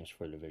fact that the game's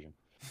for the division.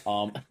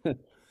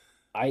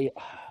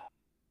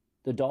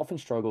 The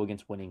Dolphins struggle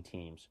against winning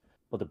teams,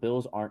 but the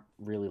Bills aren't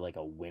really like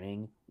a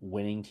winning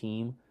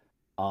team.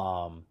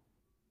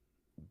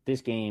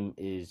 This game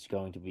is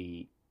going to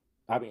be,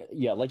 I mean,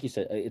 yeah, like you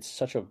said, it's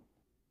such a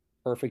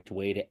perfect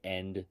way to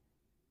end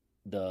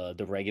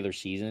the regular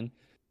season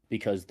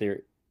because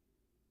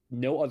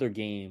no other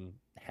game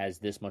has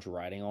this much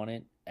riding on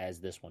it as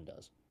this one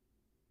does.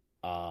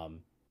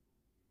 I'm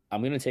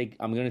gonna take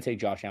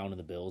Josh Allen and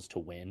the Bills to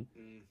win.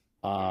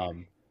 But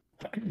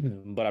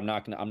I'm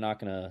not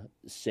gonna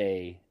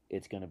say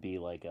it's gonna be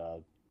like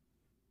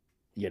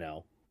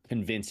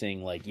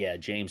convincing, like, yeah,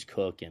 James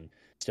Cook and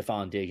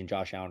Stephon Diggs and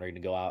Josh Allen are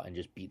gonna go out and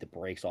just beat the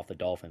brakes off the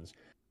Dolphins.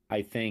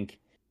 I think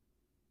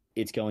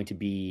it's going to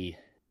be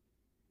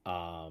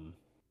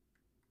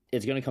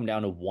it's going to come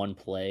down to one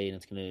play, and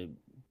it's going to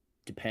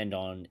depend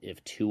on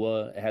if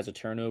Tua has a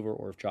turnover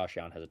or if Josh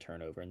Allen has a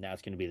turnover, and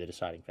that's going to be the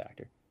deciding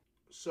factor.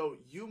 So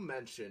you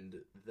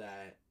mentioned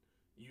that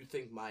you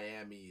think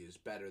Miami is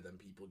better than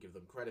people give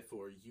them credit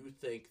for. You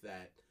think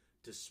that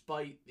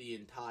despite the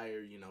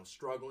entire,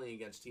 struggling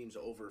against teams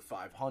over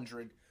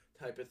 500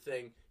 type of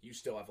thing, you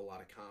still have a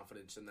lot of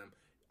confidence in them.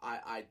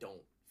 I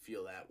don't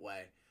feel that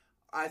way.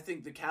 I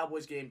think the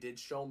Cowboys game did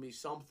show me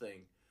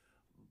something,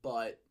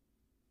 but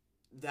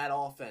that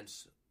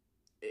offense,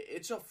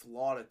 it's a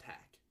flawed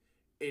attack.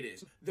 It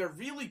is. They're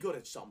really good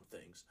at some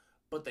things,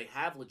 but they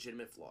have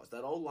legitimate flaws.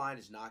 That O-line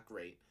is not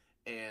great,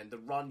 and the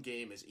run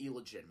game is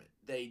illegitimate.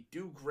 They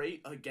do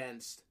great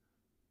against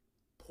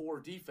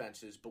poor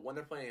defenses, but when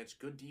they're playing against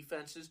good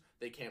defenses,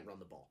 they can't run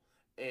the ball.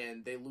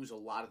 And they lose a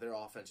lot of their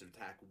offensive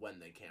attack when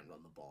they can't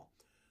run the ball.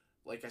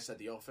 Like I said,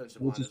 the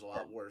offensive line is a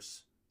lot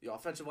worse. The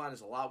offensive line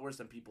is a lot worse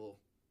than people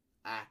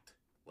act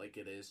like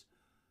it is.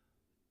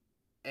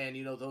 And,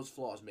 those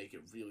flaws make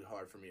it really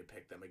hard for me to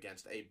pick them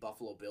against a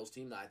Buffalo Bills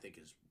team that I think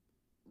is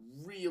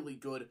really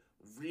good,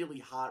 really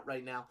hot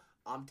right now.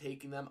 I'm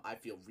taking them. I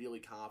feel really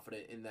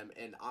confident in them,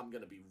 and I'm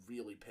going to be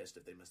really pissed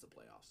if they miss the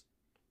playoffs.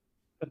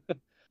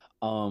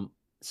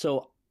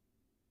 So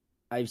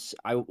I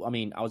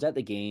was at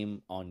the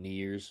game on New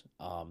Year's,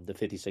 the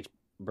 56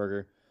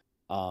 burger,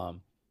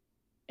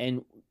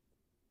 and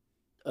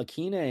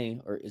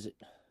Akine, or is it?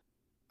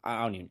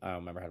 I don't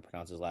remember how to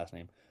pronounce his last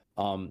name.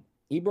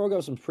 He broke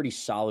out some pretty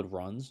solid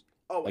runs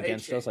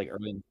against us, like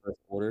early in the first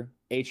quarter.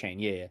 A-Chain,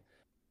 yeah.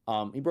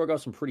 He broke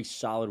out some pretty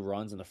solid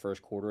runs in the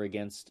first quarter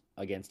against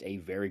a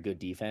very good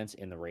defense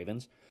in the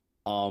Ravens.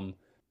 But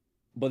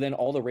then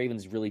all the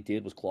Ravens really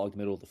did was clog the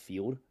middle of the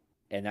field,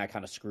 and that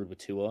kind of screwed with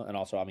Tua, and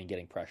also,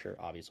 getting pressure,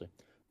 obviously.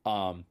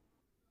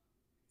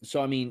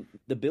 So,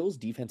 the Bills'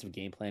 defensive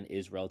game plan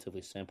is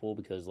relatively simple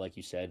because, like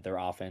you said, their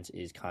offense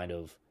is kind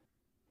of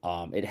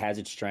it has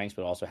its strengths,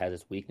 but also has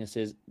its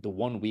weaknesses. The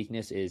one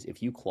weakness is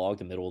if you clog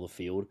the middle of the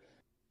field,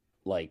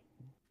 like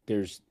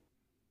there's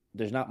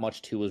not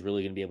much Tua's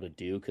really going to be able to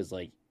do because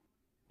like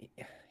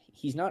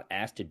he's not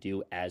asked to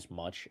do as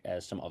much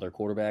as some other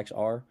quarterbacks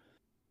are.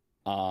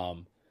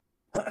 And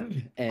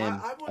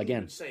I wouldn't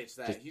again, even say it's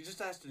that. He just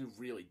has to do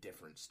really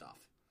different stuff.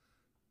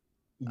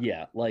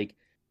 Yeah, like,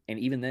 and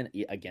even then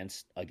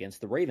against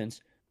the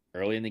Ravens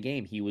early in the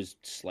game, he was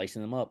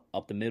slicing them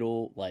up the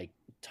middle, like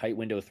tight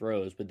window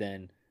throws, but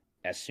then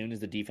as soon as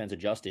the defense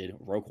adjusted,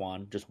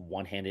 Roquan just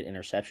one-handed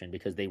interception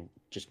because they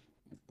just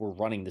were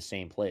running the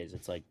same plays.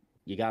 It's like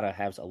you got to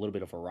have a little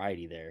bit of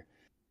variety there.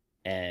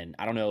 And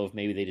I don't know if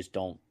maybe they just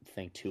don't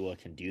think Tua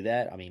can do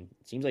that. It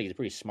seems like he's a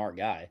pretty smart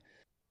guy.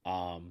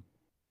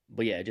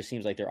 But yeah, it just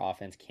seems like their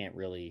offense can't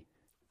really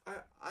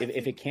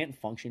if it can't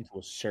function to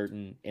a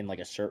certain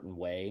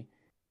way,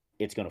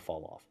 it's going to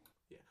fall off.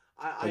 Yeah.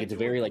 It's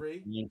very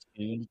agree. Like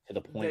tuned to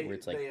the point where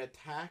it's like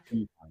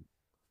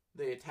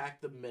they attack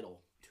the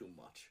middle too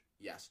much.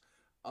 Yes.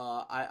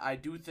 I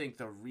do think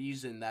the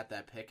reason that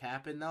pick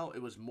happened, though,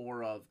 it was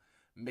more of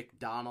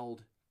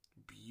McDonald,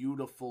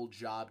 beautiful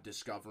job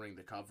discovering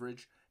the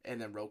coverage,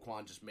 and then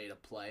Roquan just made a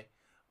play.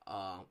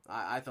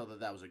 I thought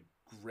that was a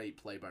great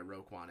play by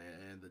Roquan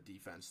and the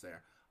defense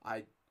there.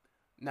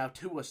 Now,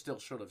 Tua still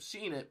should have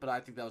seen it, but I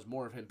think that was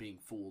more of him being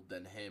fooled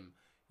than him,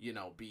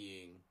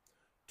 being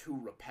too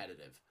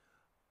repetitive.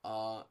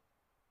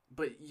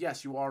 But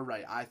yes, you are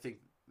right. I think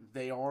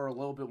they are a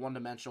little bit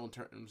one-dimensional in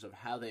terms of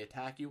how they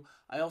attack you.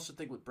 I also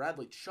think with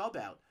Bradley Chubb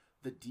out,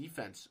 the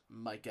defense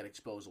might get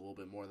exposed a little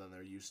bit more than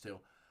they're used to.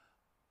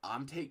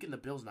 I'm taking the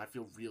Bills, and I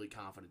feel really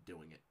confident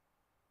doing it.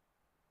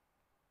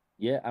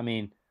 Yeah,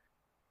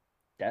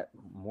 that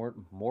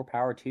more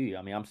power to you.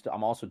 I mean,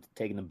 I'm also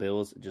taking the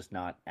Bills, just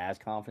not as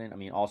confident. I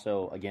mean,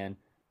 also again,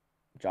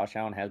 Josh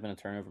Allen has been a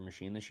turnover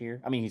machine this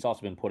year. I mean, he's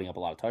also been putting up a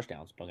lot of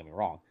touchdowns. Don't get me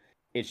wrong.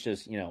 It's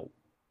just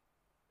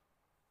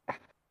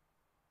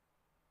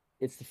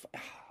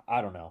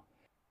I don't know.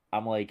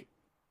 I'm like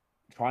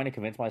trying to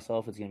convince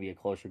myself it's going to be a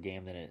closer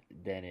game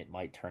than it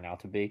might turn out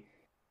to be.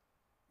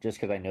 Just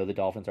because I know the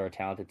Dolphins are a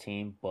talented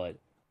team, but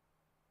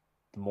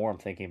the more I'm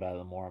thinking about it,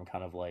 the more I'm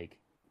kind of like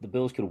the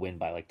Bills could win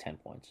by like 10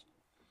 points.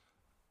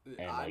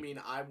 And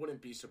I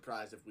wouldn't be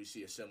surprised if we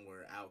see a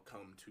similar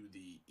outcome to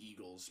the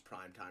Eagles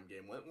primetime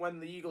game when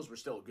the Eagles were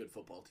still a good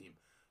football team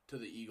to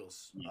the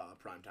Eagles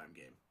primetime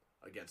game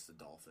against the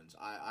Dolphins.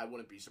 I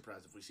wouldn't be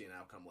surprised if we see an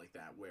outcome like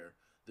that where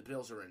the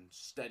Bills are in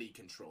steady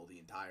control the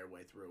entire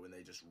way through and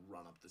they just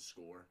run up the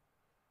score.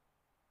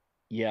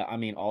 Yeah, I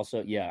mean,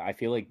 also, yeah, I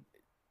feel like,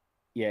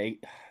 yeah.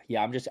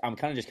 I'm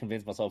kind of just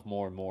convinced myself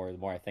more and more the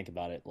more I think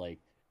about it. Like,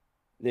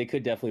 they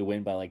could definitely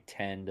win by like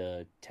 10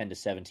 to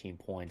 17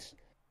 points,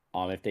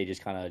 if they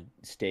just kind of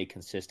stay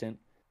consistent.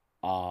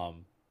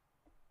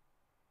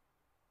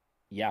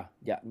 Yeah.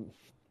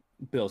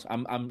 Bills.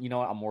 I'm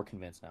I'm more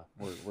convinced now.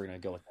 We're gonna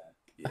go with that.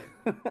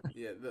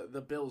 Yeah.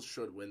 The Bills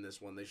should win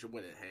this one. They should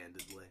win it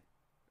handedly.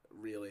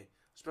 Really,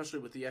 especially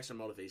with the extra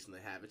motivation they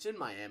have. It's in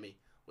Miami,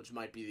 which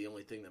might be the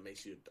only thing that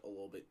makes you a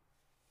little bit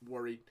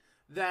worried.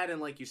 That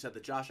and like you said, the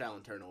Josh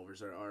Allen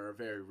turnovers are a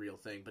very real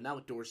thing. But now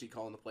with Dorsey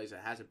calling the plays, it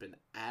hasn't been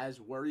as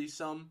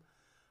worrisome.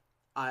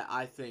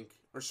 I think,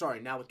 or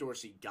sorry, now with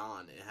Dorsey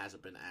gone, it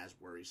hasn't been as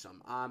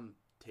worrisome. I'm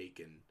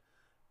taking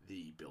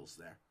the Bills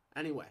there.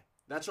 Anyway,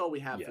 that's all we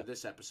have for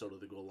this episode of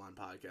the Goal Line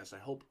Podcast. I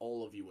hope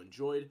all of you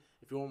enjoyed.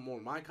 If you want more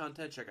of my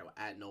content, check out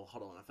at No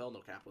Huddle NFL, no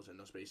capitals and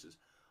no spaces,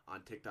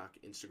 on TikTok,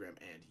 Instagram,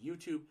 and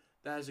YouTube.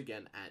 That is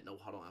again at No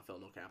Huddle NFL,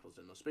 no capitals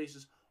and no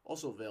spaces.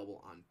 Also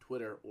available on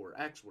Twitter or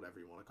X, whatever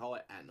you want to call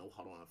it, at No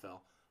Huddle NFL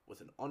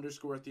with an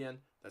underscore at the end.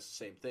 That's the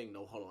same thing,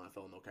 No Huddle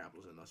NFL, no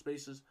capitals and no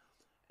spaces.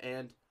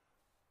 And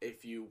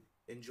if you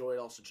enjoyed,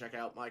 also check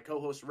out my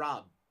co-host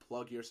Rob.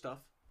 Plug your stuff.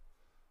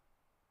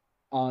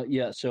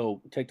 Yeah,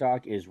 so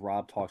TikTok is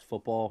Rob Talks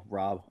Football,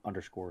 Rob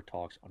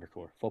 _Talks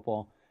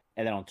 _football.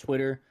 And then on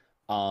Twitter,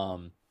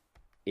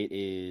 it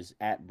is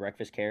at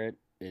Breakfast Carrot.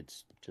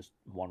 It's just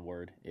one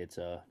word. It's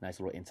a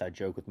nice little inside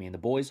joke with me and the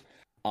boys.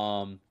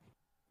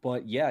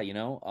 But yeah,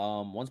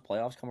 once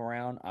playoffs come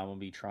around, I'm gonna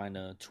be trying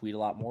to tweet a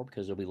lot more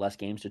because there'll be less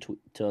games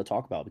to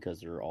talk about because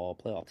they're all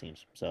playoff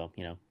teams. So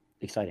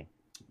exciting.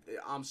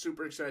 I'm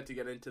super excited to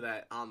get into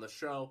that on the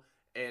show.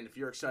 And if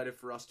you're excited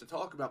for us to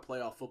talk about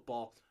playoff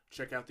football,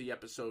 check out the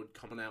episode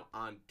coming out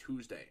on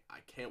Tuesday. I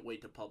can't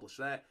wait to publish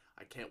that.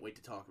 I can't wait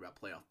to talk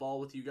about playoff ball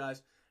with you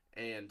guys.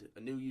 And a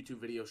new YouTube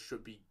video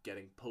should be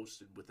getting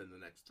posted within the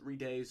next 3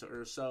 days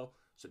or so.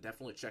 So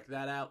definitely check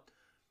that out.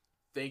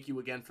 Thank you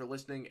again for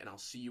listening, and I'll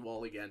see you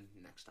all again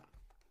next time.